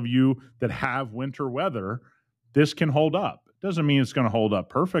for all of you that have winter weather. This can hold up. It doesn't mean it's going to hold up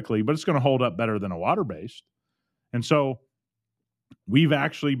perfectly, but it's going to hold up better than a water-based. And so we've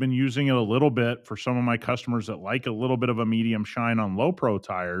actually been using it a little bit for some of my customers that like a little bit of a medium shine on low pro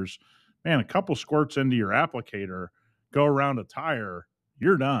tires. Man, a couple squirts into your applicator, go around a tire,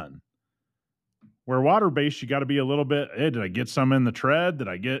 you're done. Where water-based, you got to be a little bit, hey, did I get some in the tread? Did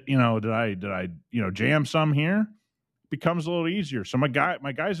I get, did I jam some here? Becomes a little easier. So my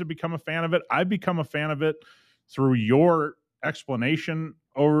guys have become a fan of it. I've become a fan of it through your explanation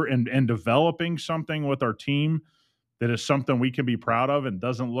over and developing something with our team that is something we can be proud of and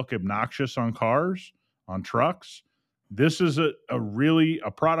doesn't look obnoxious on cars, on trucks. This is a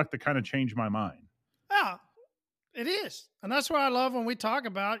product that kind of changed my mind. Yeah, it is. And that's what I love when we talk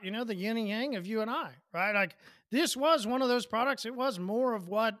about, the yin and yang of you and I, right? Like this was one of those products. It was more of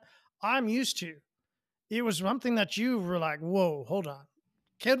what I'm used to. It was something that you were like, whoa, hold on.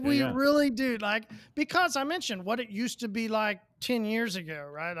 Could we really do because I mentioned what it used to be like 10 years ago,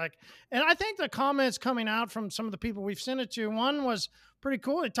 right? And I think the comments coming out from some of the people we've sent it to, one was pretty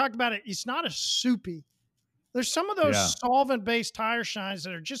cool. They talked about it. It's not as soupy. There's some of those solvent-based tire shines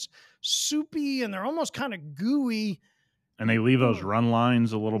that are just soupy and they're almost kind of gooey. And they leave those run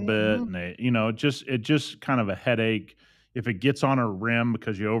lines a little bit. And they, it just kind of a headache. If it gets on a rim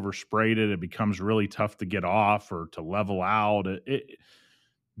because you oversprayed it, it becomes really tough to get off or to level out.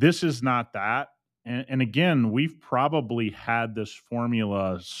 This is not that. And again, we've probably had this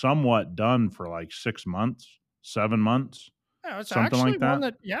formula somewhat done for like 6 months, 7 months. Yeah, it's something actually like that. one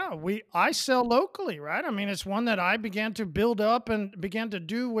that I sell locally, right? I mean, it's one that I began to build up and began to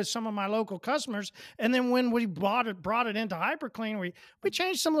do with some of my local customers. And then when we brought it into HyperClean, we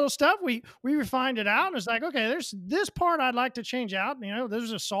changed some little stuff. We refined it out. And it's like, okay, there's this part I'd like to change out. You know,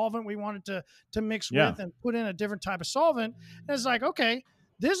 there's a solvent we wanted to mix Yeah. with and put in a different type of solvent. And it's like, okay,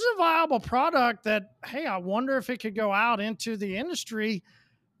 this is a viable product that, hey, I wonder if it could go out into the industry.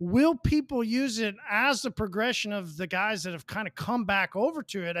 Will people use it as the progression of the guys that have kind of come back over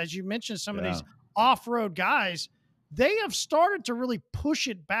to it? As you mentioned, some of Yeah. these off-road guys, they have started to really push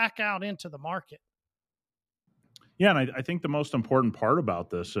it back out into the market. Yeah, and I think the most important part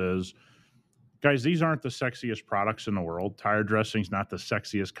about this is, guys, these aren't the sexiest products in the world. Tire dressing's not the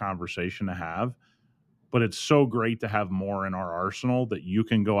sexiest conversation to have, but it's so great to have more in our arsenal that you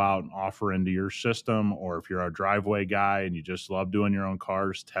can go out and offer into your system. Or if you're a driveway guy and you just love doing your own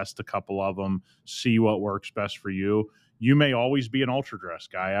cars, test a couple of them, see what works best for you. You may always be an ultra dress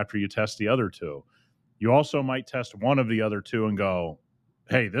guy after you test the other two. You also might test one of the other two and go,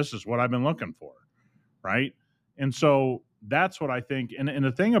 hey, this is what I've been looking for, right? And so that's what I think. And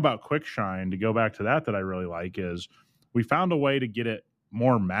the thing about Quick Shine, to go back to that I really like, is we found a way to get it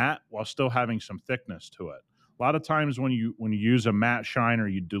more matte while still having some thickness to it. A lot of times when you use a matte shine or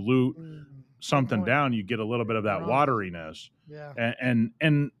you dilute something down, you get a little bit of that wateriness. Yeah.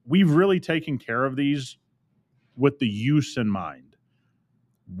 And we've really taken care of these with the use in mind.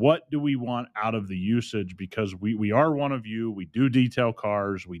 What do we want out of the usage? Because we are one of you. We do detail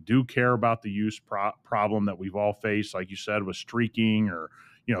cars. We do care about the use problem that we've all faced, like you said, with streaking or,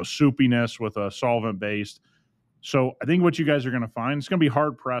 soupiness with a solvent based. So I think what you guys are going to find, it's going to be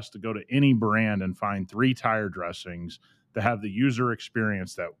hard pressed to go to any brand and find 3 tire dressings that have the user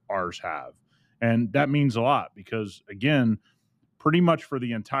experience that ours have. And that means a lot because, again, pretty much for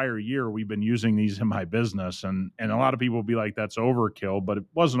the entire year, we've been using these in my business. And a lot of people will be like, that's overkill, but it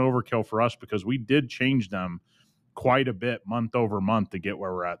wasn't overkill for us because we did change them quite a bit month over month to get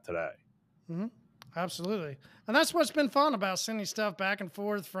where we're at today. Mm-hmm. Absolutely. And that's what's been fun about sending stuff back and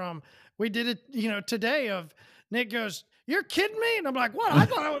forth from, we did it, today of Nick goes, you're kidding me? And I'm like, what? I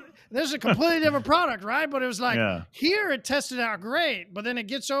thought this is a completely different product, right? But it was like, here it tested out great, but then it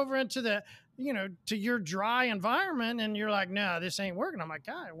gets over into the, to your dry environment and you're like, no, this ain't working. I'm like,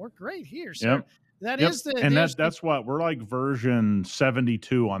 God, it worked great here. So is the, and that's what we're like version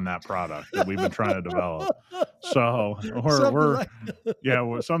 72 on that product that we've been trying to develop. So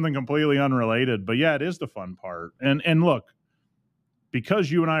we're something completely unrelated, but yeah, it is the fun part. And look,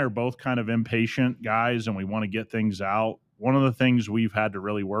 because you and I are both kind of impatient guys and we want to get things out, one of the things we've had to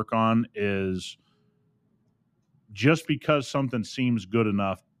really work on is just because something seems good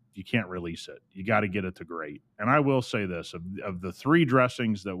enough, you can't release it. You got to get it to great. And I will say this, of the 3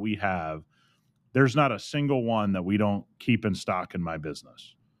 dressings that we have, there's not a single one that we don't keep in stock in my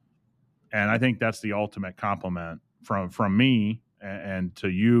business. And I think that's the ultimate compliment from me and to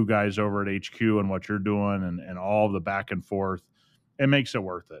you guys over at HQ and what you're doing and all the back and forth. It makes it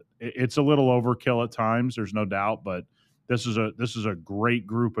worth it. It's a little overkill at times, there's no doubt, but this is a great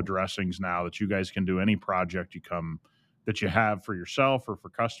group of dressings now that you guys can do any project that you have for yourself or for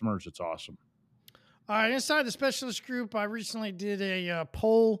customers. It's awesome. All right, inside the specialist group, I recently did a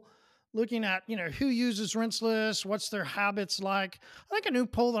poll looking at who uses rinseless, what's their habits like. I think a new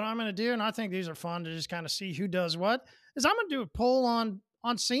poll that I'm going to do, and I think these are fun to just kind of see who does what, is I'm going to do a poll on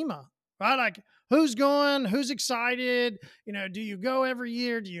SEMA, right? Like, who's going? Who's excited? Do you go every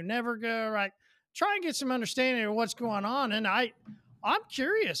year? Do you never go? Right? Try and get some understanding of what's going on. And I'm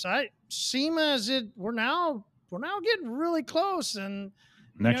curious. SEMA we're now getting really close, and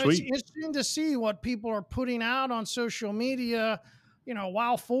next week it's interesting to see what people are putting out on social media.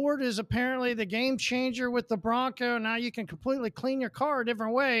 While Ford is apparently the game changer with the Bronco, now you can completely clean your car a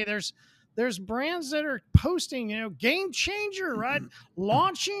different way. There's brands that are posting, game changer, right?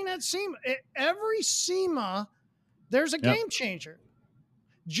 Launching at SEMA. Every SEMA, there's a game changer.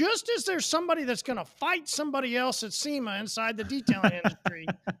 Just as there's somebody that's going to fight somebody else at SEMA inside the detailing industry,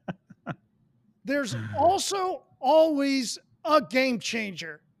 there's also always a game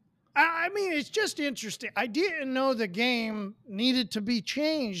changer. I mean, it's just interesting. I didn't know the game needed to be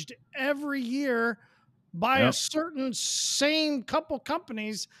changed every year by a certain same couple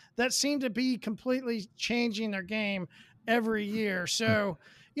companies that seem to be completely changing their game every year. So,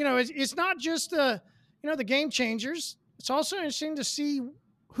 it's not just the game changers. It's also interesting to see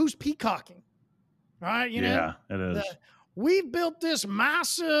who's peacocking, right? It is. We've built this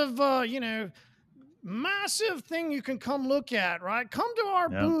massive, massive thing you can come look at, right? Come to our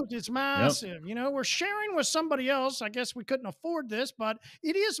booth. It's massive. We're sharing with somebody else. I guess we couldn't afford this, but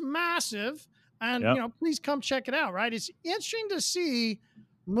it is massive. And, Yep. please come check it out, right? It's interesting to see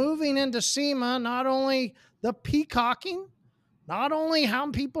moving into SEMA, not only the peacocking, not only how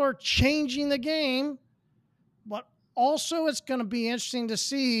people are changing the game, but also it's going to be interesting to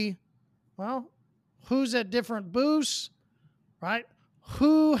see, well, who's at different booths, right?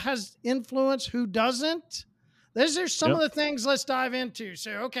 Who has influence, who doesn't. These are some of Yep. the things let's dive into.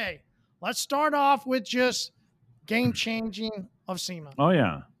 So, okay, let's start off with just game changing of SEMA. Oh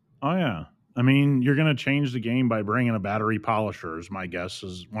yeah. Oh yeah. I mean, you're going to change the game by bringing a battery polisher, is my guess,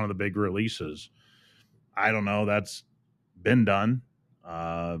 is one of the big releases. I don't know. That's been done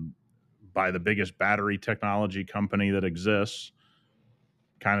by the biggest battery technology company that exists.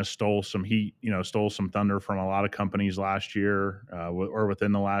 Kind of stole some heat, stole some thunder from a lot of companies last year or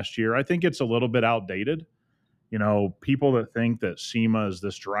within the last year. I think it's a little bit outdated. People that think that SEMA is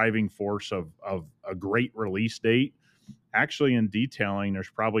this driving force of a great release date. Actually, in detailing, there's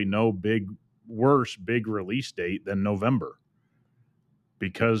probably no worse big release date than November,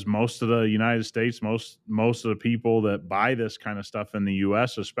 because most of the United States, most of the people that buy this kind of stuff in the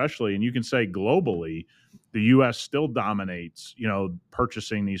U.S. especially, and you can say globally, the U.S. still dominates,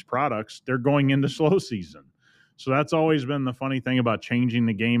 purchasing these products. They're going into slow season. So that's always been the funny thing about changing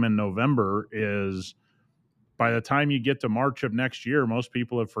the game in November is by the time you get to March of next year, most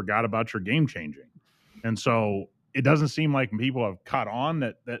people have forgot about your game changing. And so it doesn't seem like people have caught on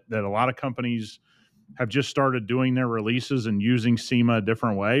that a lot of companies have just started doing their releases and using SEMA a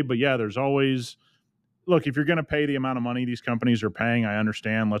different way. But yeah, there's always, look, if you're going to pay the amount of money these companies are paying, I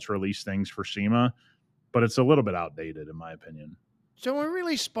understand, let's release things for SEMA, but it's a little bit outdated in my opinion. So when we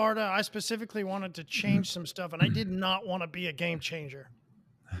released Sparta, I specifically wanted to change some stuff, and I did not want to be a game changer.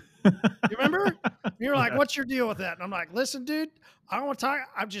 You remember? You're like, what's your deal with that? And I'm like, listen, dude, I don't want to talk.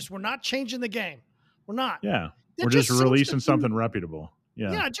 We're not changing the game. We're not. Yeah. It We're just seems releasing to be- something reputable.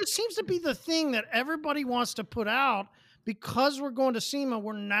 Yeah, it just seems to be the thing that everybody wants to put out because we're going to SEMA.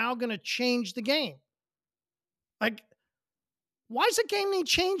 We're now going to change the game. Like, why does the game need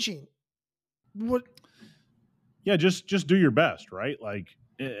changing? What? Yeah, just do your best, right? Like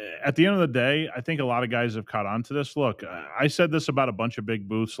at the end of the day, I think a lot of guys have caught on to this. Look, I said this about a bunch of big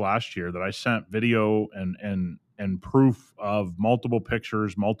booths last year that I sent video and proof of multiple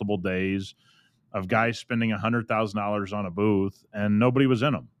pictures, multiple days of guys spending $100,000 on a booth, and nobody was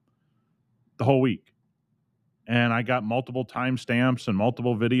in them the whole week. And I got multiple timestamps and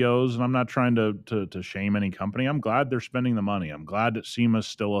multiple videos, and I'm not trying to shame any company. I'm glad they're spending the money. I'm glad that SEMA's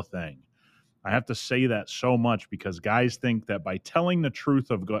still a thing. I have to say that so much because guys think that by telling the truth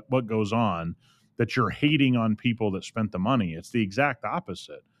of what goes on, that you're hating on people that spent the money. It's the exact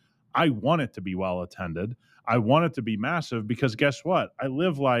opposite. I want it to be well attended. I want it to be massive because guess what? I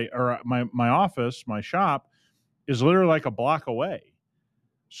live my office, my shop is literally like a block away.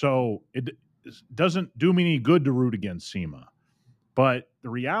 So it doesn't do me any good to root against SEMA. But the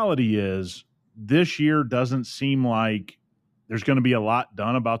reality is this year doesn't seem like there's going to be a lot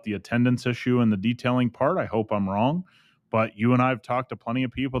done about the attendance issue and the detailing part. I hope I'm wrong. But you and I have talked to plenty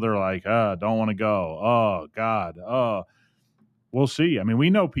of people that are like, don't want to go. Oh, God. Oh, we'll see. I mean, we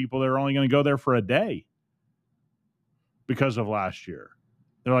know people that are only going to go there for a day because of last year.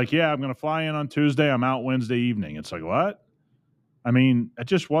 They're like, yeah, I'm going to fly in on Tuesday. I'm out Wednesday evening. It's like, what? I mean, it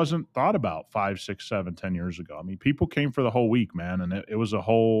just wasn't thought about 5, 6, 7, 10 years ago. I mean, people came for the whole week, man. And it was a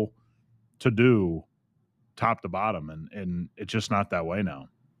whole to-do top to bottom. And it's just not that way now.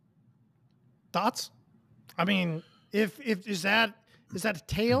 Thoughts? I mean, if is that a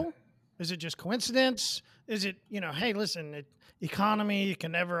tale? Is it just coincidence? Is it, hey, listen, economy, you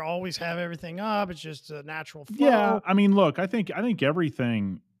can never always have everything up. It's just a natural flow. Yeah. I mean, look, I think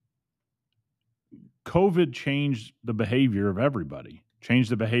everything, COVID changed the behavior of everybody,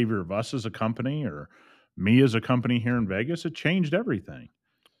 changed the behavior of us as a company or me as a company here in Vegas. It changed everything.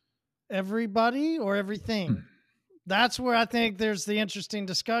 Everybody or everything? That's where I think there's the interesting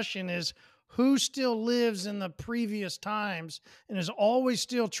discussion is who still lives in the previous times and is always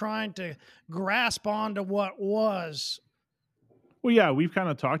still trying to grasp onto what was. Well, yeah, we've kind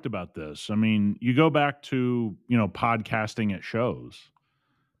of talked about this. I mean, you go back to, podcasting at shows.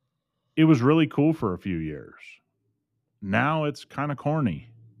 It was really cool for a few years. Now it's kind of corny.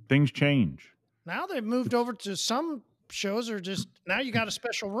 Things change. Now they've moved over to some shows are just, now you got a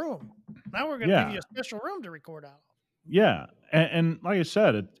special room. Now we're going to give you a special room to record out of. Yeah. And like I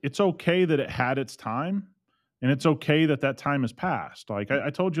said, it's okay that it had its time and it's okay that time has passed. Like I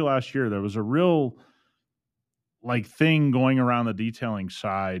told you last year, there was a real thing going around the detailing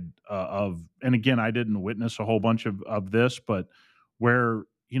side and again, I didn't witness a whole bunch of this, but where,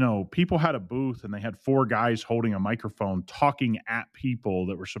 people had a booth and they had 4 guys holding a microphone talking at people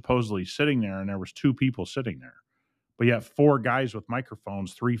that were supposedly sitting there, and there was 2 people sitting there. But you have 4 guys with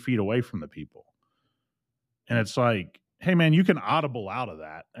microphones 3 feet away from the people. And it's like, hey, man, you can audible out of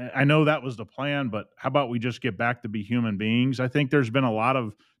that. I know that was the plan, but how about we just get back to be human beings? I think there's been a lot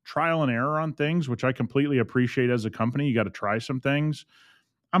of trial and error on things, which I completely appreciate as a company. You got to try some things.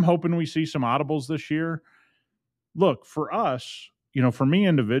 I'm hoping we see some audibles this year. Look, for us, for me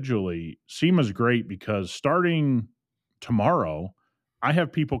individually, SEMA's great because starting tomorrow, I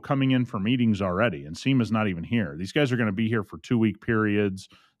have people coming in for meetings already, and SEMA's not even here. These guys are going to be here for 2-week periods.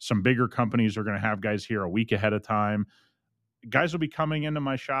 Some bigger companies are going to have guys here a week ahead of time. Guys will be coming into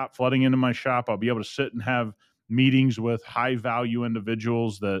my shop, flooding into my shop. I'll be able to sit and have meetings with high-value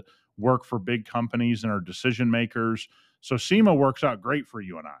individuals that work for big companies and are decision makers. So SEMA works out great for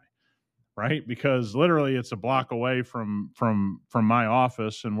you and I, right? Because literally it's a block away from my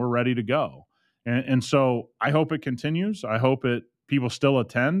office, and we're ready to go. And so I hope it continues. I hope people still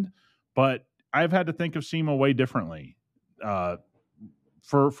attend, but I've had to think of SEMA way differently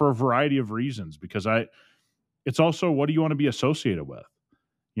for a variety of reasons, because it's also, what do you want to be associated with?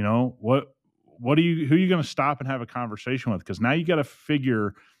 Who are you going to stop and have a conversation with? Because now you got to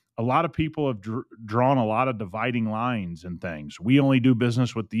figure, a lot of people have drawn a lot of dividing lines and things. We only do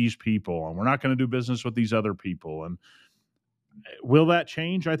business with these people, and we're not going to do business with these other people. And will that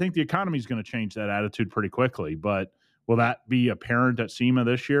change? I think the economy is going to change that attitude pretty quickly, but will that be apparent at SEMA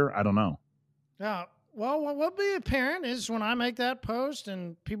this year? I don't know. Yeah. Well, what will be apparent is when I make that post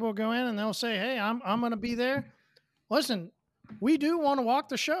and people will go in and they'll say, hey, I'm going to be there. Listen, we do want to walk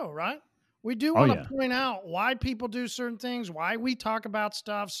the show, right? We do want to point out why people do certain things, why we talk about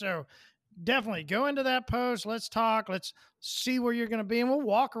stuff. So definitely go into that post. Let's talk. Let's see where you're going to be. And we'll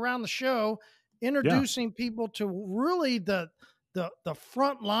walk around the show introducing people to really the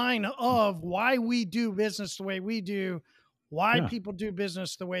front line of why we do business the way we do, why people do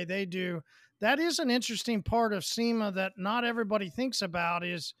business the way they do. That is an interesting part of SEMA that not everybody thinks about,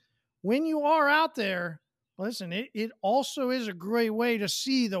 is when you are out there, listen, it also is a great way to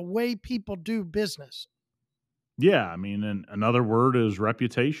see the way people do business. Yeah. I mean, and another word is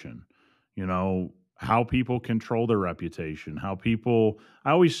reputation, how people control their reputation, I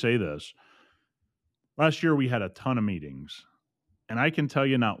always say this. Last year we had a ton of meetings, and I can tell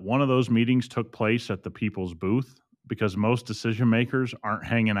you not one of those meetings took place at the people's booth, because most decision makers aren't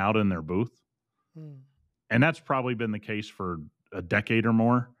hanging out in their booth. And that's probably been the case for a decade or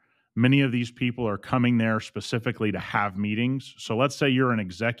more. Many of these people are coming there specifically to have meetings. So let's say you're an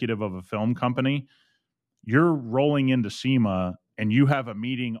executive of a film company. You're rolling into SEMA and you have a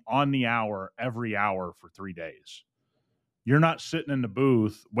meeting on the hour every hour for 3 days. You're not sitting in the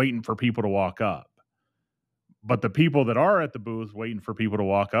booth waiting for people to walk up. But the people that are at the booth waiting for people to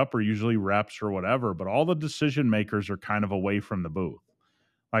walk up are usually reps or whatever, but all the decision makers are kind of away from the booth.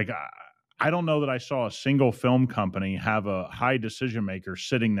 Like, I don't know that I saw a single film company have a high decision maker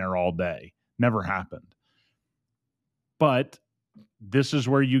sitting there all day. Never happened. But this is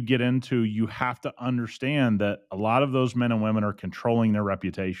where you get into, you have to understand that a lot of those men and women are controlling their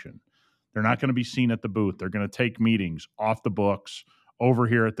reputation. They're not going to be seen at the booth. They're going to take meetings off the books, over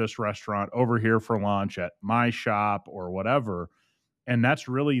here at this restaurant, over here for lunch, at my shop or whatever. And that's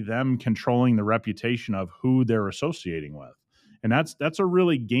really them controlling the reputation of who they're associating with. And that's a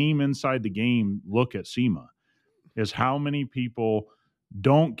really game inside the game look at SEMA, is how many people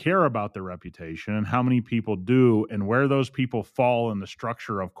don't care about their reputation and how many people do, and where those people fall in the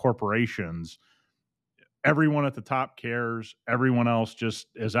structure of corporations. Everyone at the top cares. Everyone else just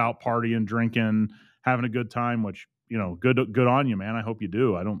is out partying, drinking, having a good time, which, good on you, man. I hope you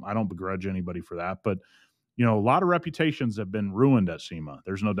do. I don't begrudge anybody for that. But, a lot of reputations have been ruined at SEMA.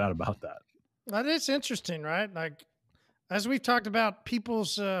 There's no doubt about that. That is interesting, right? Like, as we've talked about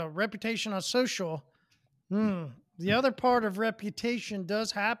people's reputation on social, the other part of reputation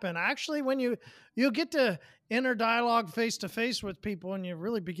does happen. Actually, when you'll get to inner dialogue face-to-face with people and you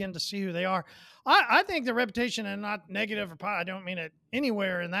really begin to see who they are. I think the reputation, and not negative or I don't mean it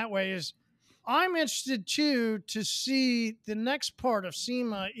anywhere in that way, is I'm interested too to see the next part of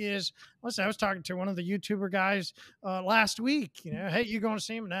SEMA is, listen, I was talking to one of the YouTuber guys last week, hey, you going to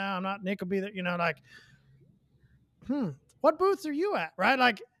SEMA? No, I'm not. Nick will be there, what booth are you at? Right?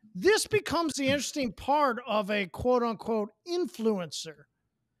 Like, this becomes the interesting part of a quote unquote influencer.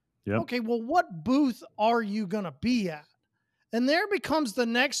 Yep. Okay, well, what booth are you going to be at? And there becomes the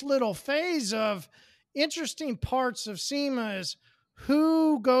next little phase of interesting parts of SEMA is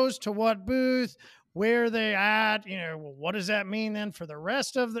who goes to what booth, where they at, what does that mean then for the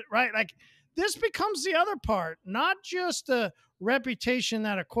rest of the, right? Like, this becomes the other part, not just the reputation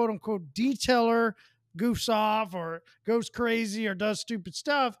that a quote unquote detailer goofs off or goes crazy or does stupid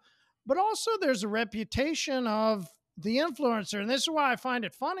stuff, but also there's a reputation of the influencer. And this is why I find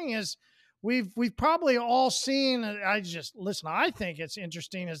it funny is we've probably all seen, I think it's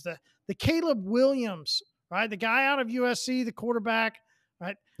interesting, is the Caleb Williams, right? The guy out of USC, the quarterback,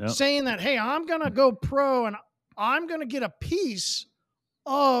 right? Yep. Saying that, hey, I'm going to go pro and I'm going to get a piece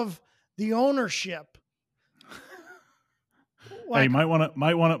of the ownership. Hey, might want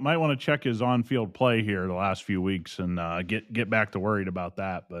to check his on-field play here the last few weeks and get back to worried about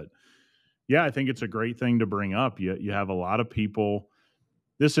that. But yeah, I think it's a great thing to bring up. You have a lot of people.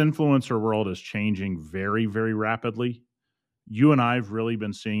 This influencer world is changing very, very rapidly. You and I have really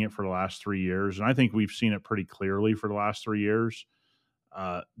been seeing it for the last 3 years, and I think we've seen it pretty clearly for the last 3 years,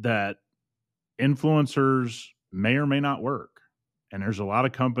 that influencers may or may not work. And there's a lot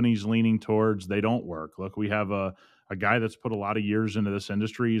of companies leaning towards they don't work. Look, we have a guy that's put a lot of years into this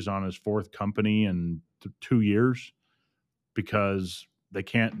industry. He's on his 4th company in 2 years because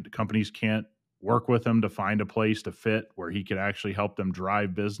companies can't work with him to find a place to fit where he could actually help them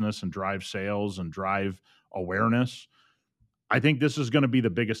drive business and drive sales and drive awareness. I think this is going to be the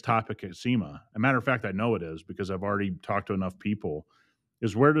biggest topic at SEMA. As a matter of fact, I know it is because I've already talked to enough people,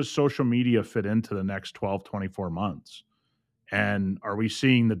 is where does social media fit into the next 12, 24 months? And are we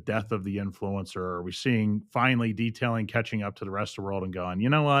seeing the death of the influencer? Are we seeing finally detailing catching up to the rest of the world and going, you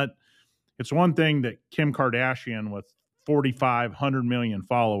know what? It's one thing that Kim Kardashian with 4,500 million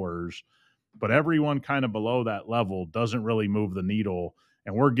followers, but everyone kind of below that level doesn't really move the needle.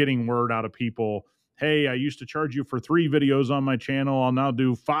 And we're getting word out of people, hey, I used to charge you for 3 videos on my channel. I'll now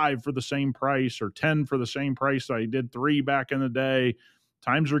do 5 for the same price or 10 for the same price I did 3 back in the day.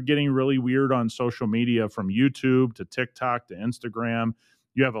 Times are getting really weird on social media, from YouTube to TikTok to Instagram.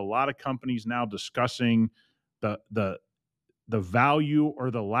 You have a lot of companies now discussing the value or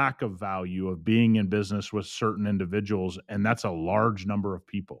the lack of value of being in business with certain individuals, and that's a large number of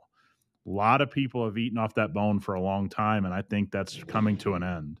people. A lot of people have eaten off that bone for a long time, and I think that's coming to an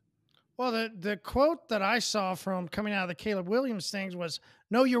end. Well, the quote that I saw from coming out of the Caleb Williams things was,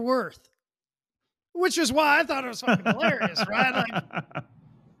 know your worth. Which is why I thought it was fucking hilarious, right?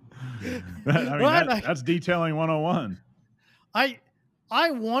 That's detailing 101.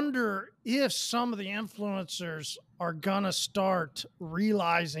 I wonder if some of the influencers are going to start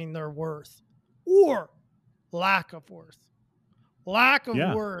realizing their worth or lack of worth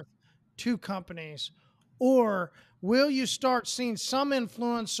to companies. Or will you start seeing some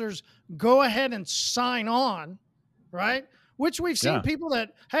influencers go ahead and sign on, right? Which we've seen people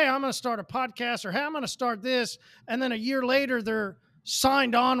that, hey, I'm going to start a podcast, or hey, I'm going to start this. And then a year later, they're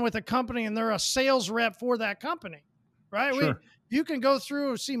signed on with a company and they're a sales rep for that company, right? Sure. You can go through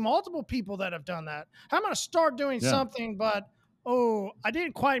and see multiple people that have done that. I'm going to start doing something, but, I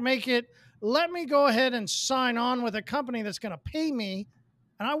didn't quite make it. Let me go ahead and sign on with a company that's going to pay me.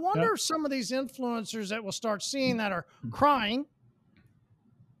 And I wonder if some of these influencers that will start seeing that are crying.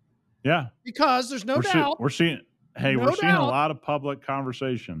 Yeah. Because there's no doubt. We're seeing a lot of public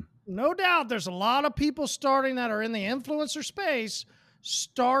conversation. No doubt there's a lot of people starting that are in the influencer space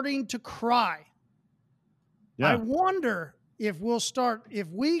starting to cry. Yeah. I wonder if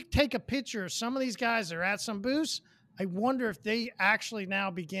we take a picture of some of these guys that are at some booths, I wonder if they actually now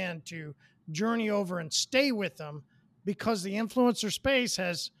begin to journey over and stay with them because the influencer space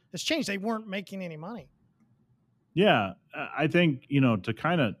has changed. They weren't making any money. Yeah, I think, to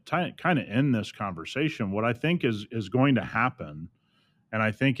kind of end this conversation, what I think is going to happen, and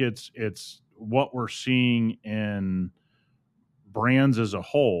I think it's what we're seeing in brands as a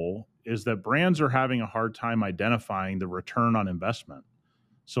whole, is that brands are having a hard time identifying the return on investment.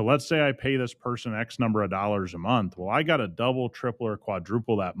 So let's say I pay this person X number of dollars a month. Well, I got to double, triple, or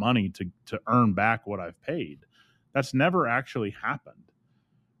quadruple that money to earn back what I've paid. That's never actually happened,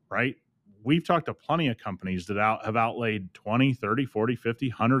 right? We've talked to plenty of companies that have outlaid $20, $30, $40,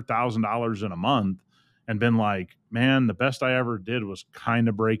 $50, $100,000 in a month and been like, man, the best I ever did was kind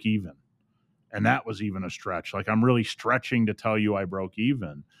of break even. And that was even a stretch. Like, I'm really stretching to tell you I broke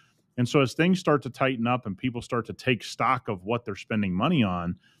even. And so as things start to tighten up and people start to take stock of what they're spending money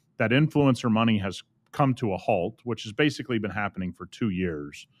on, that influencer money has come to a halt, which has basically been happening for 2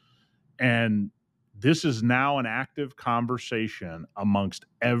 years. And this is now an active conversation amongst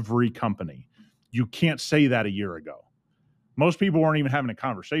every company. You can't say that a year ago. Most people weren't even having a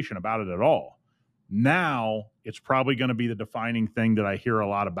conversation about it at all. Now it's probably going to be the defining thing that I hear a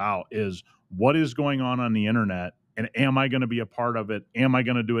lot about is what is going on the internet, and am I going to be a part of it? Am I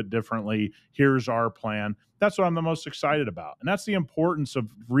going to do it differently? Here's our plan. That's what I'm the most excited about. And that's the importance of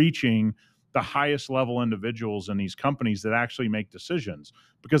reaching the highest level individuals in these companies that actually make decisions,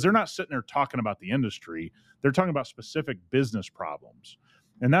 because they're not sitting there talking about the industry. They're talking about specific business problems.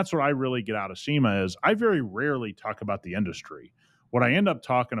 And that's what I really get out of SEMA is I very rarely talk about the industry. What I end up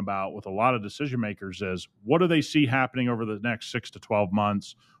talking about with a lot of decision makers is what do they see happening over the next 6 to 12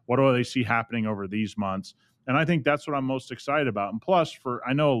 months? What do they see happening over these months? And I think that's what I'm most excited about. And plus,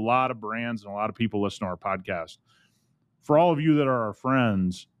 I know a lot of brands and a lot of people listen to our podcast. For all of you that are our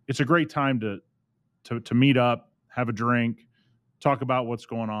friends, it's a great time to meet up, have a drink, talk about what's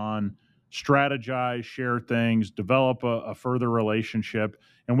going on, strategize, share things, develop a further relationship.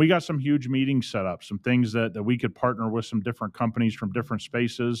 And we got some huge meetings set up, some things that we could partner with some different companies from different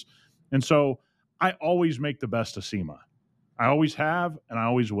spaces. And so I always make the best of SEMA. I always have, and I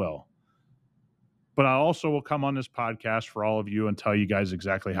always will. But I also will come on this podcast for all of you and tell you guys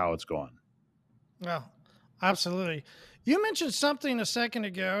exactly how it's going. Well, absolutely. You mentioned something a second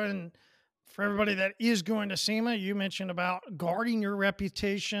ago, and for everybody that is going to SEMA, you mentioned about guarding your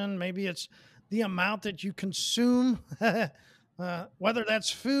reputation. Maybe it's the amount that you consume, whether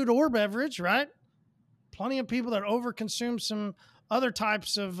that's food or beverage, right? Plenty of people that overconsume some other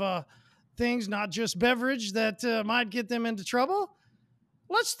types of things, not just beverage, that might get them into trouble.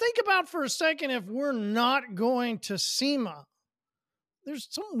 Let's think about for a second, if we're not going to SEMA, there's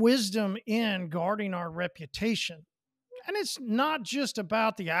some wisdom in guarding our reputation. And it's not just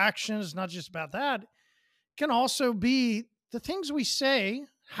about the actions, not just about that. It can also be the things we say,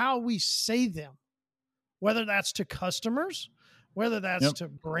 how we say them, whether that's to customers, whether that's to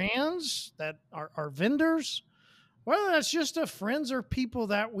brands that are our vendors, whether that's just to friends or people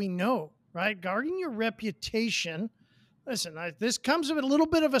that we know, right? Guarding your reputation. Listen, this comes with a little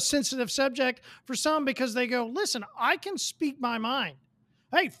bit of a sensitive subject for some because they go, listen, I can speak my mind.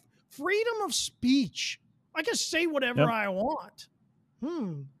 Hey, freedom of speech. I can say whatever I want.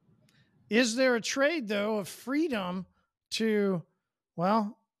 Is there a trade, though, of freedom to,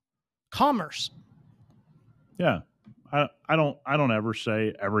 well, commerce? Yeah. I don't ever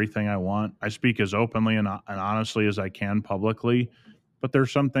say everything I want. I speak as openly and honestly as I can publicly, but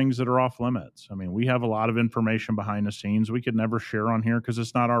there's some things that are off limits. I mean, we have a lot of information behind the scenes we could never share on here because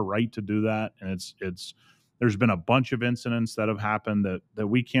it's not our right to do that. And there's been a bunch of incidents that have happened that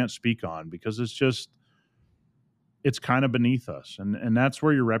we can't speak on because it's kind of beneath us. And that's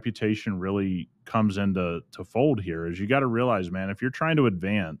where your reputation really comes into fold here is you got to realize, man, if you're trying to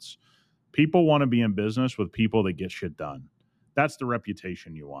advance, people want to be in business with people that get shit done. That's the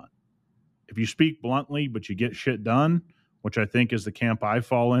reputation you want. If you speak bluntly, but you get shit done, which I think is the camp I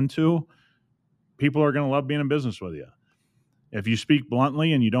fall into, people are going to love being in business with you. If you speak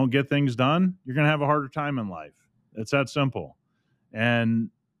bluntly and you don't get things done, you're going to have a harder time in life. It's that simple. And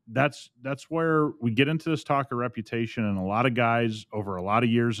that's where we get into this talk of reputation. And a lot of guys over a lot of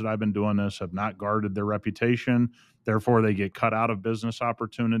years that I've been doing this have not guarded their reputation. Therefore, they get cut out of business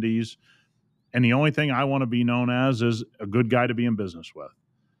opportunities. And the only thing I want to be known as is a good guy to be in business with.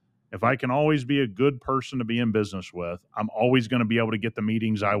 If I can always be a good person to be in business with, I'm always going to be able to get the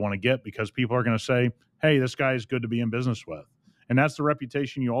meetings I want to get because people are going to say, hey, this guy is good to be in business with. And that's the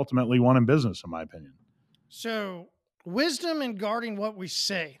reputation you ultimately want in business, in my opinion. So wisdom in guarding what we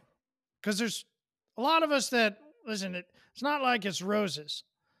say, because there's a lot of us that, listen, it's not like it's roses.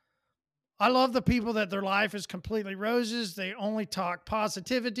 I love the people that their life is completely roses. They only talk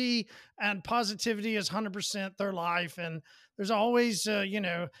positivity, and positivity is 100% their life. And there's always,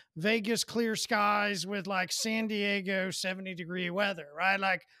 Vegas clear skies with like San Diego 70-degree weather, right?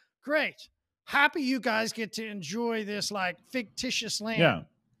 Like, great. Happy you guys get to enjoy this like fictitious land. Yeah.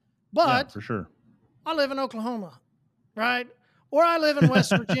 But yeah, for sure. I live in Oklahoma, right? Or I live in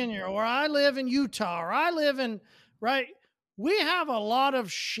West Virginia, or I live in Utah, or I live in, right? We have a lot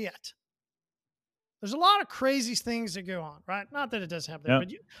of shit. There's a lot of crazy things that go on, right? Not that it doesn't happen,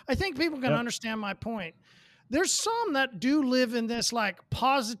 but I think people can understand my point. There's some that do live in this like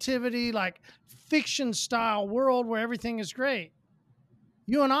positivity, like fiction style world where everything is great.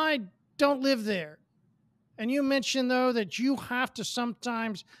 You and I don't live there. And you mentioned, though, that you have to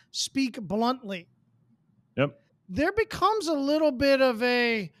sometimes speak bluntly. Yep. There becomes a little bit of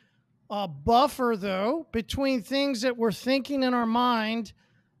a buffer, though, between things that we're thinking in our mind,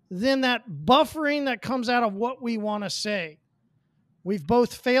 then that buffering that comes out of what we want to say. We've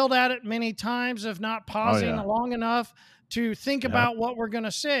both failed at it many times of not pausing long enough to think about what we're going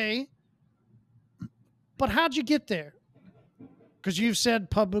to say. But how'd you get there? Because you've said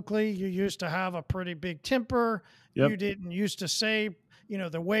publicly you used to have a pretty big temper. Yep. You didn't used to say,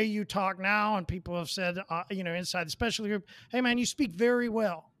 the way you talk now, and people have said, inside the specialty group, hey, man, you speak very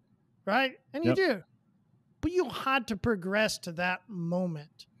well, right? And you do. But you had to progress to that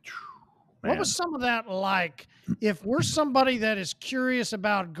moment. What was some of that like? If we're somebody that is curious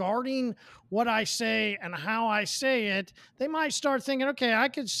about guarding what I say and how I say it, they might start thinking, okay, I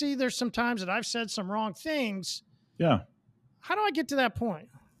could see there's some times that I've said some wrong things. Yeah. How do I get to that point?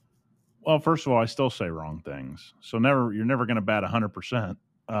 Well, first of all, I still say wrong things. So you're never going to bat 100%.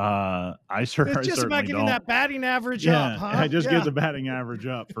 It's just about getting that batting average up, huh? I just get the batting average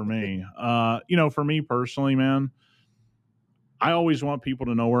up for me. For me personally, man, I always want people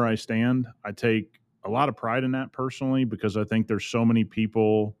to know where I stand. I take a lot of pride in that personally because I think there's so many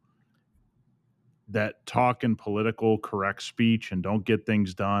people that talk in political correct speech and don't get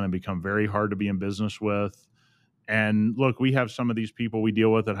things done and become very hard to be in business with. And look, we have some of these people we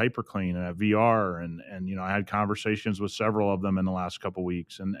deal with at HyperClean and at VR, and I had conversations with several of them in the last couple of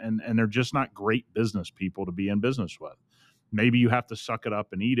weeks, and they're just not great business people to be in business with. Maybe you have to suck it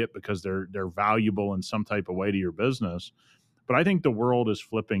up and eat it because they're valuable in some type of way to your business. But I think the world is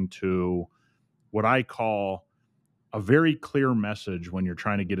flipping to what I call a very clear message when you're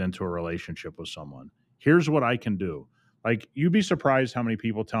trying to get into a relationship with someone. Here's what I can do. Like, you'd be surprised how many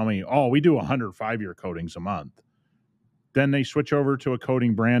people tell me, oh, we do 100 5-year coatings a month. Then they switch over to a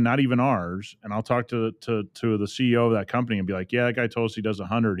coating brand, not even ours, and I'll talk to the CEO of that company and be like, yeah, that guy told us he does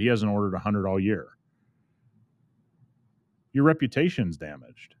 100. He hasn't ordered 100 all year. Your reputation's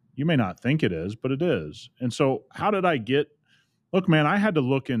damaged. You may not think it is, but it is. And so how did I look, man, I had to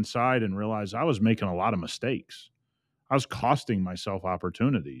look inside and realize I was making a lot of mistakes. I was costing myself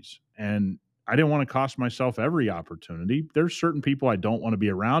opportunities, and I didn't want to cost myself every opportunity. There's certain people I don't want to be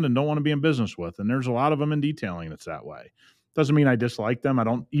around and don't want to be in business with, and there's a lot of them in detailing that's that way. Doesn't mean I dislike them. I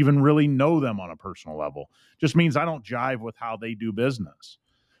don't even really know them on a personal level. Just means I don't jive with how they do business.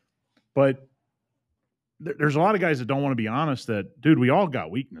 But there's a lot of guys that don't want to be honest that, dude, we all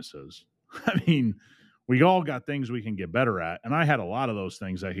got weaknesses. I mean, we all got things we can get better at, and I had a lot of those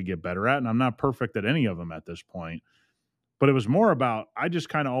things I could get better at, and I'm not perfect at any of them at this point. But it was more about, I just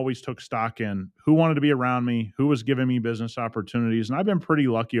kind of always took stock in who wanted to be around me, who was giving me business opportunities. And I've been pretty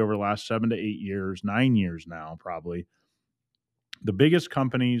lucky over the last 7 to 8 years, 9 years now, probably. The biggest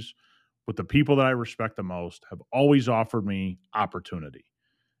companies with the people that I respect the most have always offered me opportunity.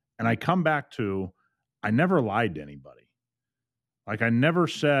 And I come back to, I never lied to anybody. Like, I never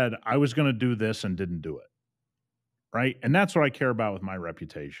said I was going to do this and didn't do it. Right? And that's what I care about with my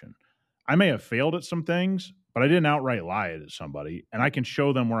reputation. I may have failed at some things, but I didn't outright lie to somebody, and I can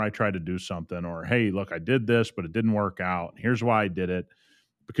show them where I tried to do something, or, hey, look, I did this, but it didn't work out. Here's why I did it,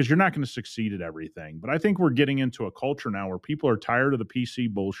 because you're not going to succeed at everything. But I think we're getting into a culture now where people are tired of the PC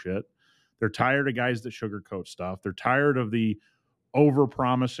bullshit. They're tired of guys that sugarcoat stuff. They're tired of the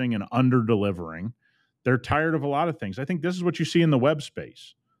over-promising and under-delivering. They're tired of a lot of things. I think this is what you see in the web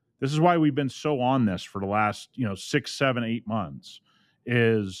space. This is why we've been so on this for the last 6, 7, 8 months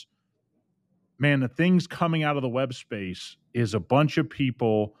is, man, the things coming out of the web space is a bunch of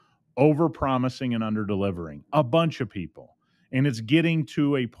people over-promising and under-delivering. A bunch of people. And it's getting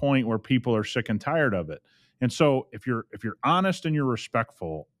to a point where people are sick and tired of it. And so if you're honest and you're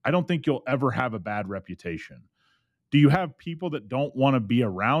respectful, I don't think you'll ever have a bad reputation. Do you have people that don't want to be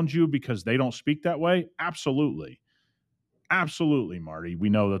around you because they don't speak that way? Absolutely. Absolutely, Marty. We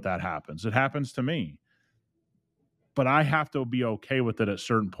know that happens. It happens to me. But I have to be okay with it at a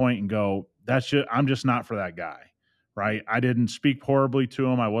certain point and go, I'm just not for that guy, right? I didn't speak horribly to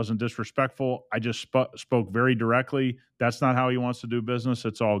him. I wasn't disrespectful. I just spoke very directly. That's not how he wants to do business.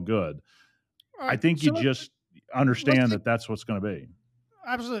 It's all good. All right, I think you just understand that that's what's going to be.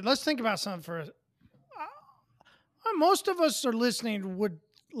 Absolutely. Let's think about something for most of us are listening would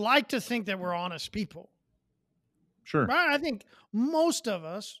like to think that we're honest people. Sure. Right? I think most of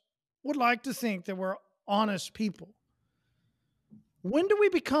us would like to think that we're honest people. When do we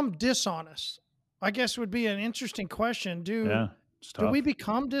become dishonest? I guess would be an interesting question. Do we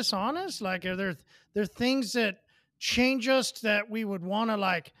become dishonest? Like, are there things that change us that we would want to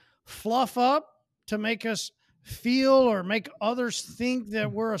like fluff up to make us feel or make others think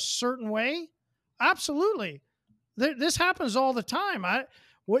that we're a certain way? Absolutely. This happens all the time.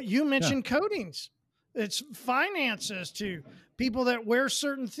 What you mentioned, coatings. It's finances to people that wear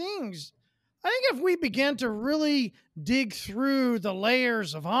certain things. I think if we begin to really dig through the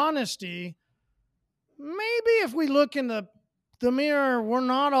layers of honesty, maybe if we look in the mirror, we're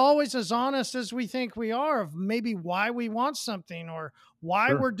not always as honest as we think we are of maybe why we want something or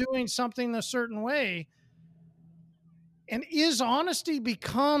why we're doing something a certain way. And honesty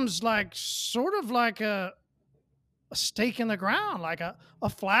becomes like sort of like a stake in the ground, like a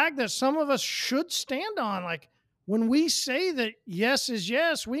flag that some of us should stand on. Like, when we say that yes is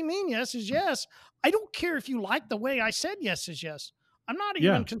yes, we mean yes is yes. I don't care if you like the way I said yes is yes. I'm not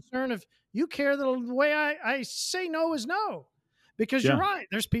even concerned if You care the way I say no is no, because Yeah. you're right.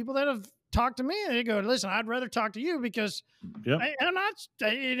 There's people that have talked to me and they go, listen, I'd rather talk to you because Yep. I'm not,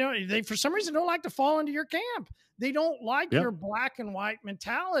 they for some reason don't like to fall into your camp. They don't like Yep. your black and white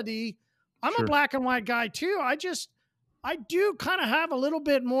mentality. I'm Sure. a black and white guy too. I do kind of have a little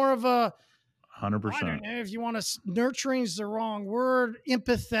bit more of a, I don't 100%. know if you want to, nurturing is the wrong word,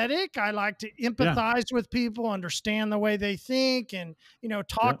 empathetic. I like to empathize with people, understand the way they think, and,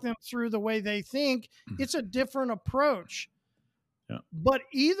 talk them through the way they think. It's a different approach. Yeah. But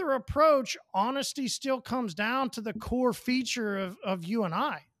either approach, honesty still comes down to the core feature of you and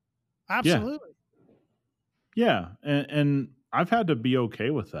I. Absolutely. Yeah. And I've had to be okay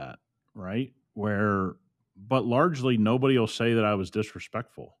with that, right? But largely nobody will say that I was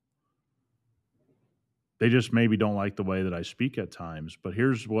disrespectful. They just maybe don't like the way that I speak at times. But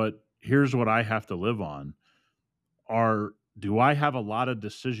here's what I have to live on. Do I have a lot of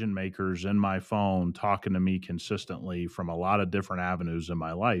decision makers in my phone talking to me consistently from a lot of different avenues in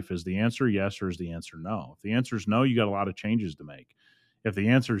my life? Is the answer yes, or is the answer no? If the answer is no, you got a lot of changes to make. If the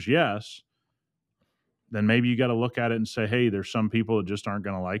answer is yes, then maybe you got to look at it and say, hey, there's some people that just aren't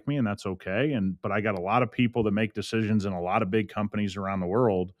going to like me, and that's okay. But I got a lot of people that make decisions in a lot of big companies around the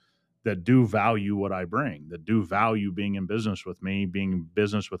world that do value what I bring, that do value being in business with me, being in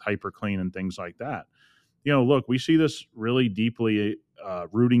business with HyperClean and things like that. Look, we see this really deeply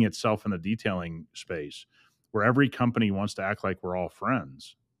rooting itself in the detailing space, where every company wants to act like we're all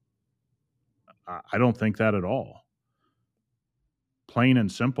friends. I don't think that at all. Plain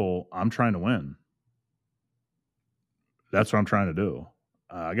and simple, I'm trying to win. That's what I'm trying to do.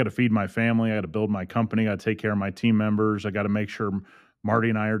 I got to feed my family. I got to build my company. I got to take care of my team members. I got to make sure Marty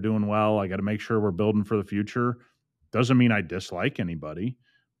and I are doing well. I got to make sure we're building for the future. Doesn't mean I dislike anybody,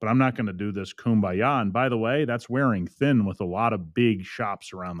 but I'm not going to do this kumbaya. And by the way, that's wearing thin with a lot of big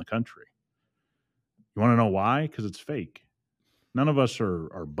shops around the country. You want to know why? Because it's fake. None of us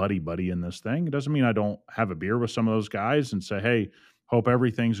are buddy in this thing. It doesn't mean I don't have a beer with some of those guys and say, hey, hope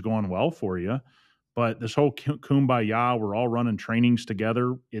everything's going well for you. But this whole kumbaya, we're all running trainings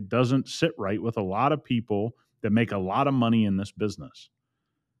together, it doesn't sit right with a lot of people that make a lot of money in this business.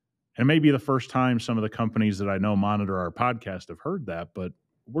 And maybe the first time some of the companies that I know monitor our podcast have heard that, but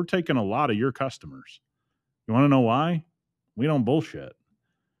we're taking a lot of your customers. You want to know why? We don't bullshit.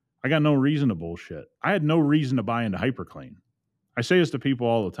 I got no reason to bullshit. I had no reason to buy into HyperClean. I say this to people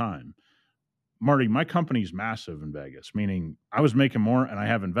all the time. Marty, my company's massive in Vegas, meaning I was making more and I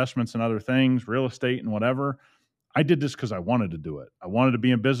have investments in other things, real estate and whatever. I did this because I wanted to do it. I wanted to be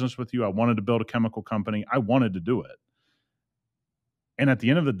in business with you. I wanted to build a chemical company. I wanted to do it. And at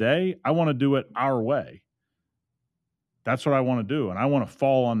the end of the day, I want to do it our way. That's what I want to do. And I want to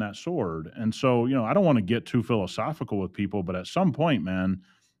fall on that sword. And so, I don't want to get too philosophical with people, but at some point, man,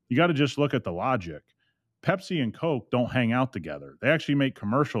 you got to just look at the logic. Pepsi and Coke don't hang out together. They actually make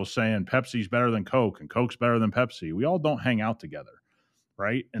commercials saying Pepsi's better than Coke and Coke's better than Pepsi. We all don't hang out together,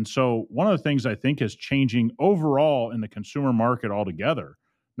 right? And so one of the things I think is changing overall in the consumer market altogether,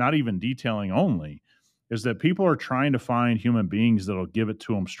 not even detailing only, is that people are trying to find human beings that'll give it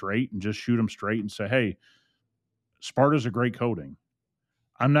to them straight and just shoot them straight and say, hey, Sparta's a great coating.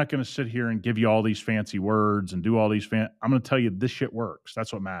 I'm not going to sit here and give you all these fancy words and do all these I'm going to tell you this shit works.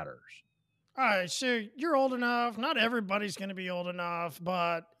 That's what matters. All right, so you're old enough. Not everybody's going to be old enough,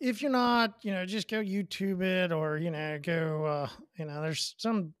 but if you're not, just go YouTube it or, go, there's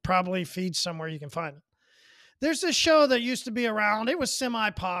some probably feed somewhere you can find it. There's this show that used to be around. It was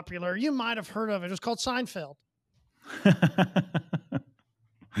semi-popular. You might have heard of it. It was called Seinfeld. I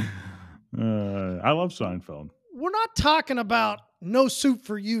love Seinfeld. We're not talking about No Soup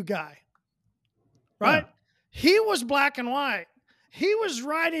for You guy, right? Yeah. He was black and white. He was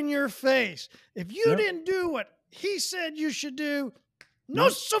right in your face. If you didn't do what he said you should do, no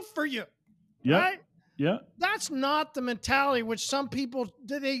soup for you. Yeah. Right? Yeah. That's not the mentality which some people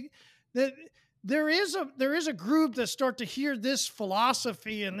there is a group that start to hear this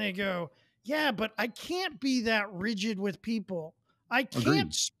philosophy and they go, yeah, but I can't be that rigid with people. I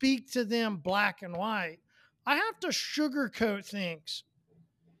can't speak to them black and white. I have to sugarcoat things.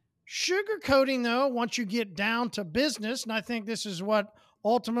 Sugarcoating, though, once you get down to business, and I think this is what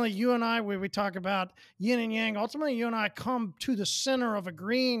ultimately you and I, when we talk about yin and yang, ultimately you and I come to the center of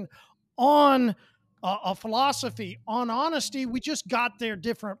agreeing on a philosophy, on honesty. We just got there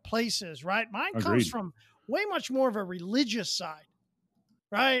different places, right? Mine comes from way much more of a religious side,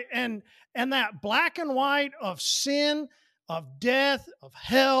 right? And that black and white of sin, of death, of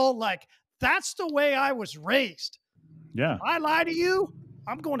hell, like that's the way I was raised. Yeah. If I lie to you,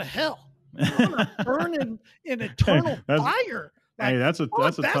 I'm going to hell. I'm going to burn in eternal fire. Like, Hey, that's a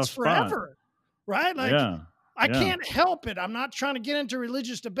that's tough spot. forever, right? Like, Yeah. I Yeah. can't help it. I'm not trying to get into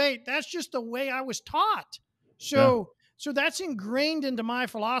religious debate. That's just the way I was taught. Yeah. So that's ingrained into my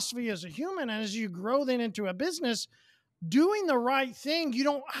philosophy as a human. And as you grow then into a business, doing the right thing, you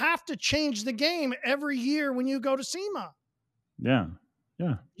don't have to change the game every year when you go to SEMA. Yeah.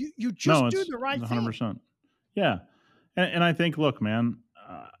 Yeah. You just No, do it's the right 100%. thing. Yeah. And I think, look, man,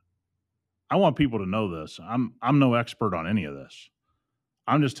 I want people to know this. I'm no expert on any of this.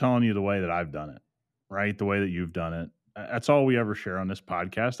 I'm just telling you the way that I've done it, right? The way that you've done it. That's all we ever share on this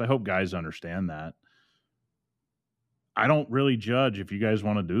podcast. I hope guys understand that. I don't really judge if you guys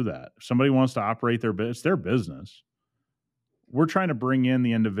want to do that. If somebody wants to operate their business, it's their business. We're trying to bring in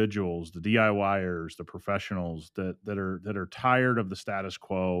the individuals, the DIYers, the professionals that are tired of the status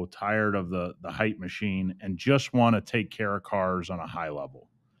quo, tired of the hype machine, and just want to take care of cars on a high level,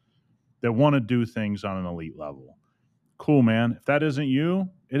 that want to do things on an elite level. Cool, man. If that isn't you,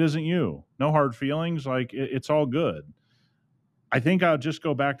 it isn't you. No hard feelings. Like, it's all good. I think I'll just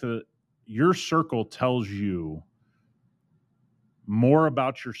go back to your circle tells you more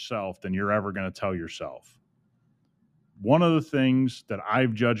about yourself than you're ever going to tell yourself. One of the things that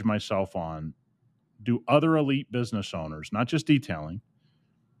I've judged myself on, do other elite business owners, not just detailing,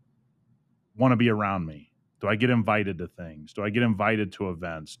 want to be around me? Do I get invited to things? Do I get invited to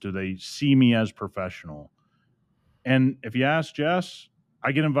events? Do they see me as professional? And if you ask Jess,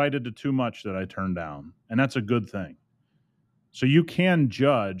 I get invited to too much that I turn down, and that's a good thing. So you can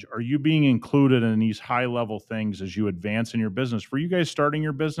judge, are you being included in these high-level things as you advance in your business? For you guys starting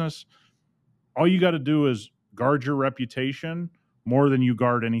your business, all you got to do is guard your reputation more than you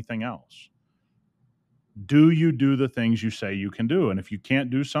guard anything else. Do you do the things you say you can do? And if you can't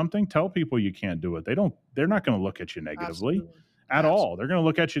do something, tell people you can't do it. They're not going to look at you negatively at all. They're going to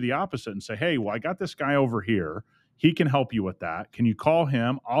look at you the opposite and say, hey, well, I got this guy over here. He can help you with that. Can you call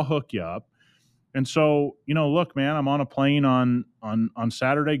him? I'll hook you up. And so, look, man, I'm on a plane on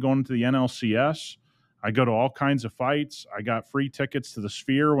Saturday going to the NLCS. I go to all kinds of fights. I got free tickets to the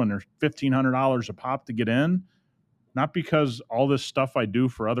Sphere when they're $1,500 a pop to get in. Not because all this stuff I do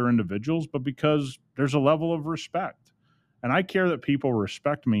for other individuals, but because there's a level of respect. And I care that people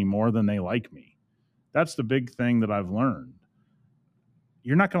respect me more than they like me. That's the big thing that I've learned.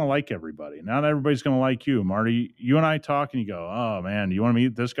 You're not going to like everybody. Not everybody's going to like you. Marty, you and I talk and you go, oh man, do you want to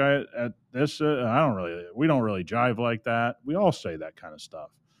meet this guy at this? We don't really jive like that. We all say that kind of stuff.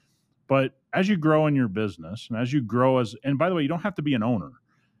 But as you grow in your business and as you grow and by the way, you don't have to be an owner.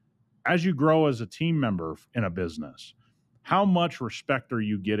 As you grow as a team member in a business, how much respect are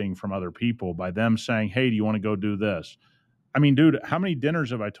you getting from other people by them saying, hey, do you want to go do this? I mean, dude, how many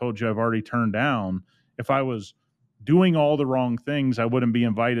dinners have I told you I've already turned down? If I was doing all the wrong things, I wouldn't be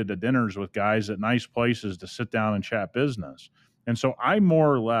invited to dinners with guys at nice places to sit down and chat business. And so I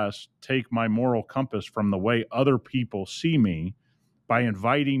more or less take my moral compass from the way other people see me by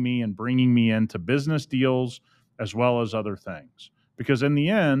inviting me and bringing me into business deals as well as other things. Because in the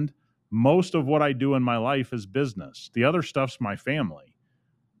end, most of what I do in my life is business. The other stuff's my family,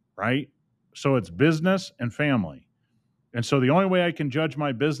 right? So it's business and family. And so the only way I can judge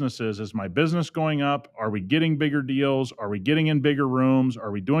my business is my business going up? Are we getting bigger deals? Are we getting in bigger rooms?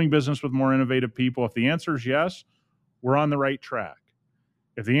 Are we doing business with more innovative people? If the answer is yes, we're on the right track.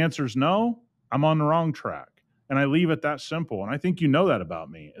 If the answer is no, I'm on the wrong track. And I leave it that simple. And I think you know that about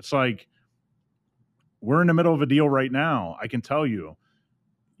me. It's like, we're in the middle of a deal right now. I can tell you,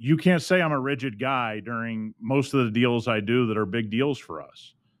 you can't say I'm a rigid guy during most of the deals I do that are big deals for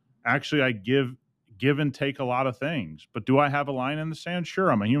us. Actually, I give and take a lot of things. But do I have a line in the sand?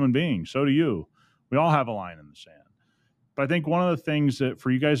 Sure, I'm a human being. So do you. We all have a line in the sand. But I think one of the things that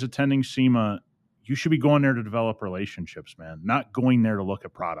for you guys attending SEMA, you should be going there to develop relationships, man, not going there to look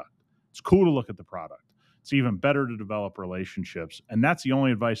at product. It's cool to look at the product. It's even better to develop relationships. And that's the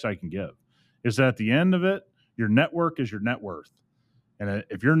only advice I can give, is that at the end of it, your network is your net worth. And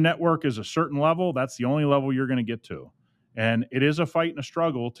if your network is a certain level, that's the only level you're going to get to. And it is a fight and a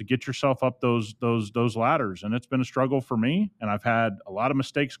struggle to get yourself up those ladders. And it's been a struggle for me. And I've had a lot of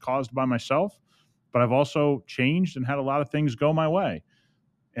mistakes caused by myself, but I've also changed and had a lot of things go my way.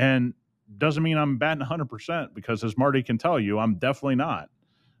 And doesn't mean I'm batting 100%, because as Marty can tell you, I'm definitely not.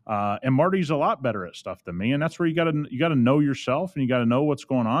 And Marty's a lot better at stuff than me. And that's where you got to know yourself and you got to know what's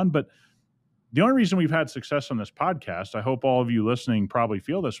going on. But the only reason we've had success on this podcast, I hope all of you listening probably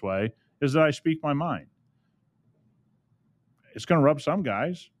feel this way, is that I speak my mind. It's going to rub some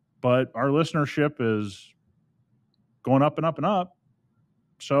guys, but our listenership is going up and up and up.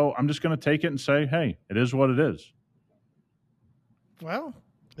 So I'm just going to take it and say, hey, it is what it is. Well,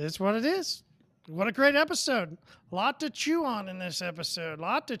 it's what it is. What a great episode. A lot to chew on in this episode. A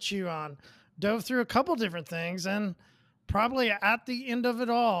lot to chew on. Dove through a couple different things, and probably at the end of it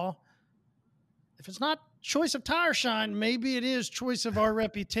all, if it's not choice of tire shine, maybe it is choice of our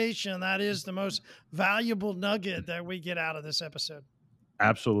reputation. That is the most valuable nugget that we get out of this episode.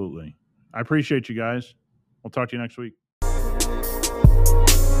 Absolutely. I appreciate you guys. We'll talk to you next week.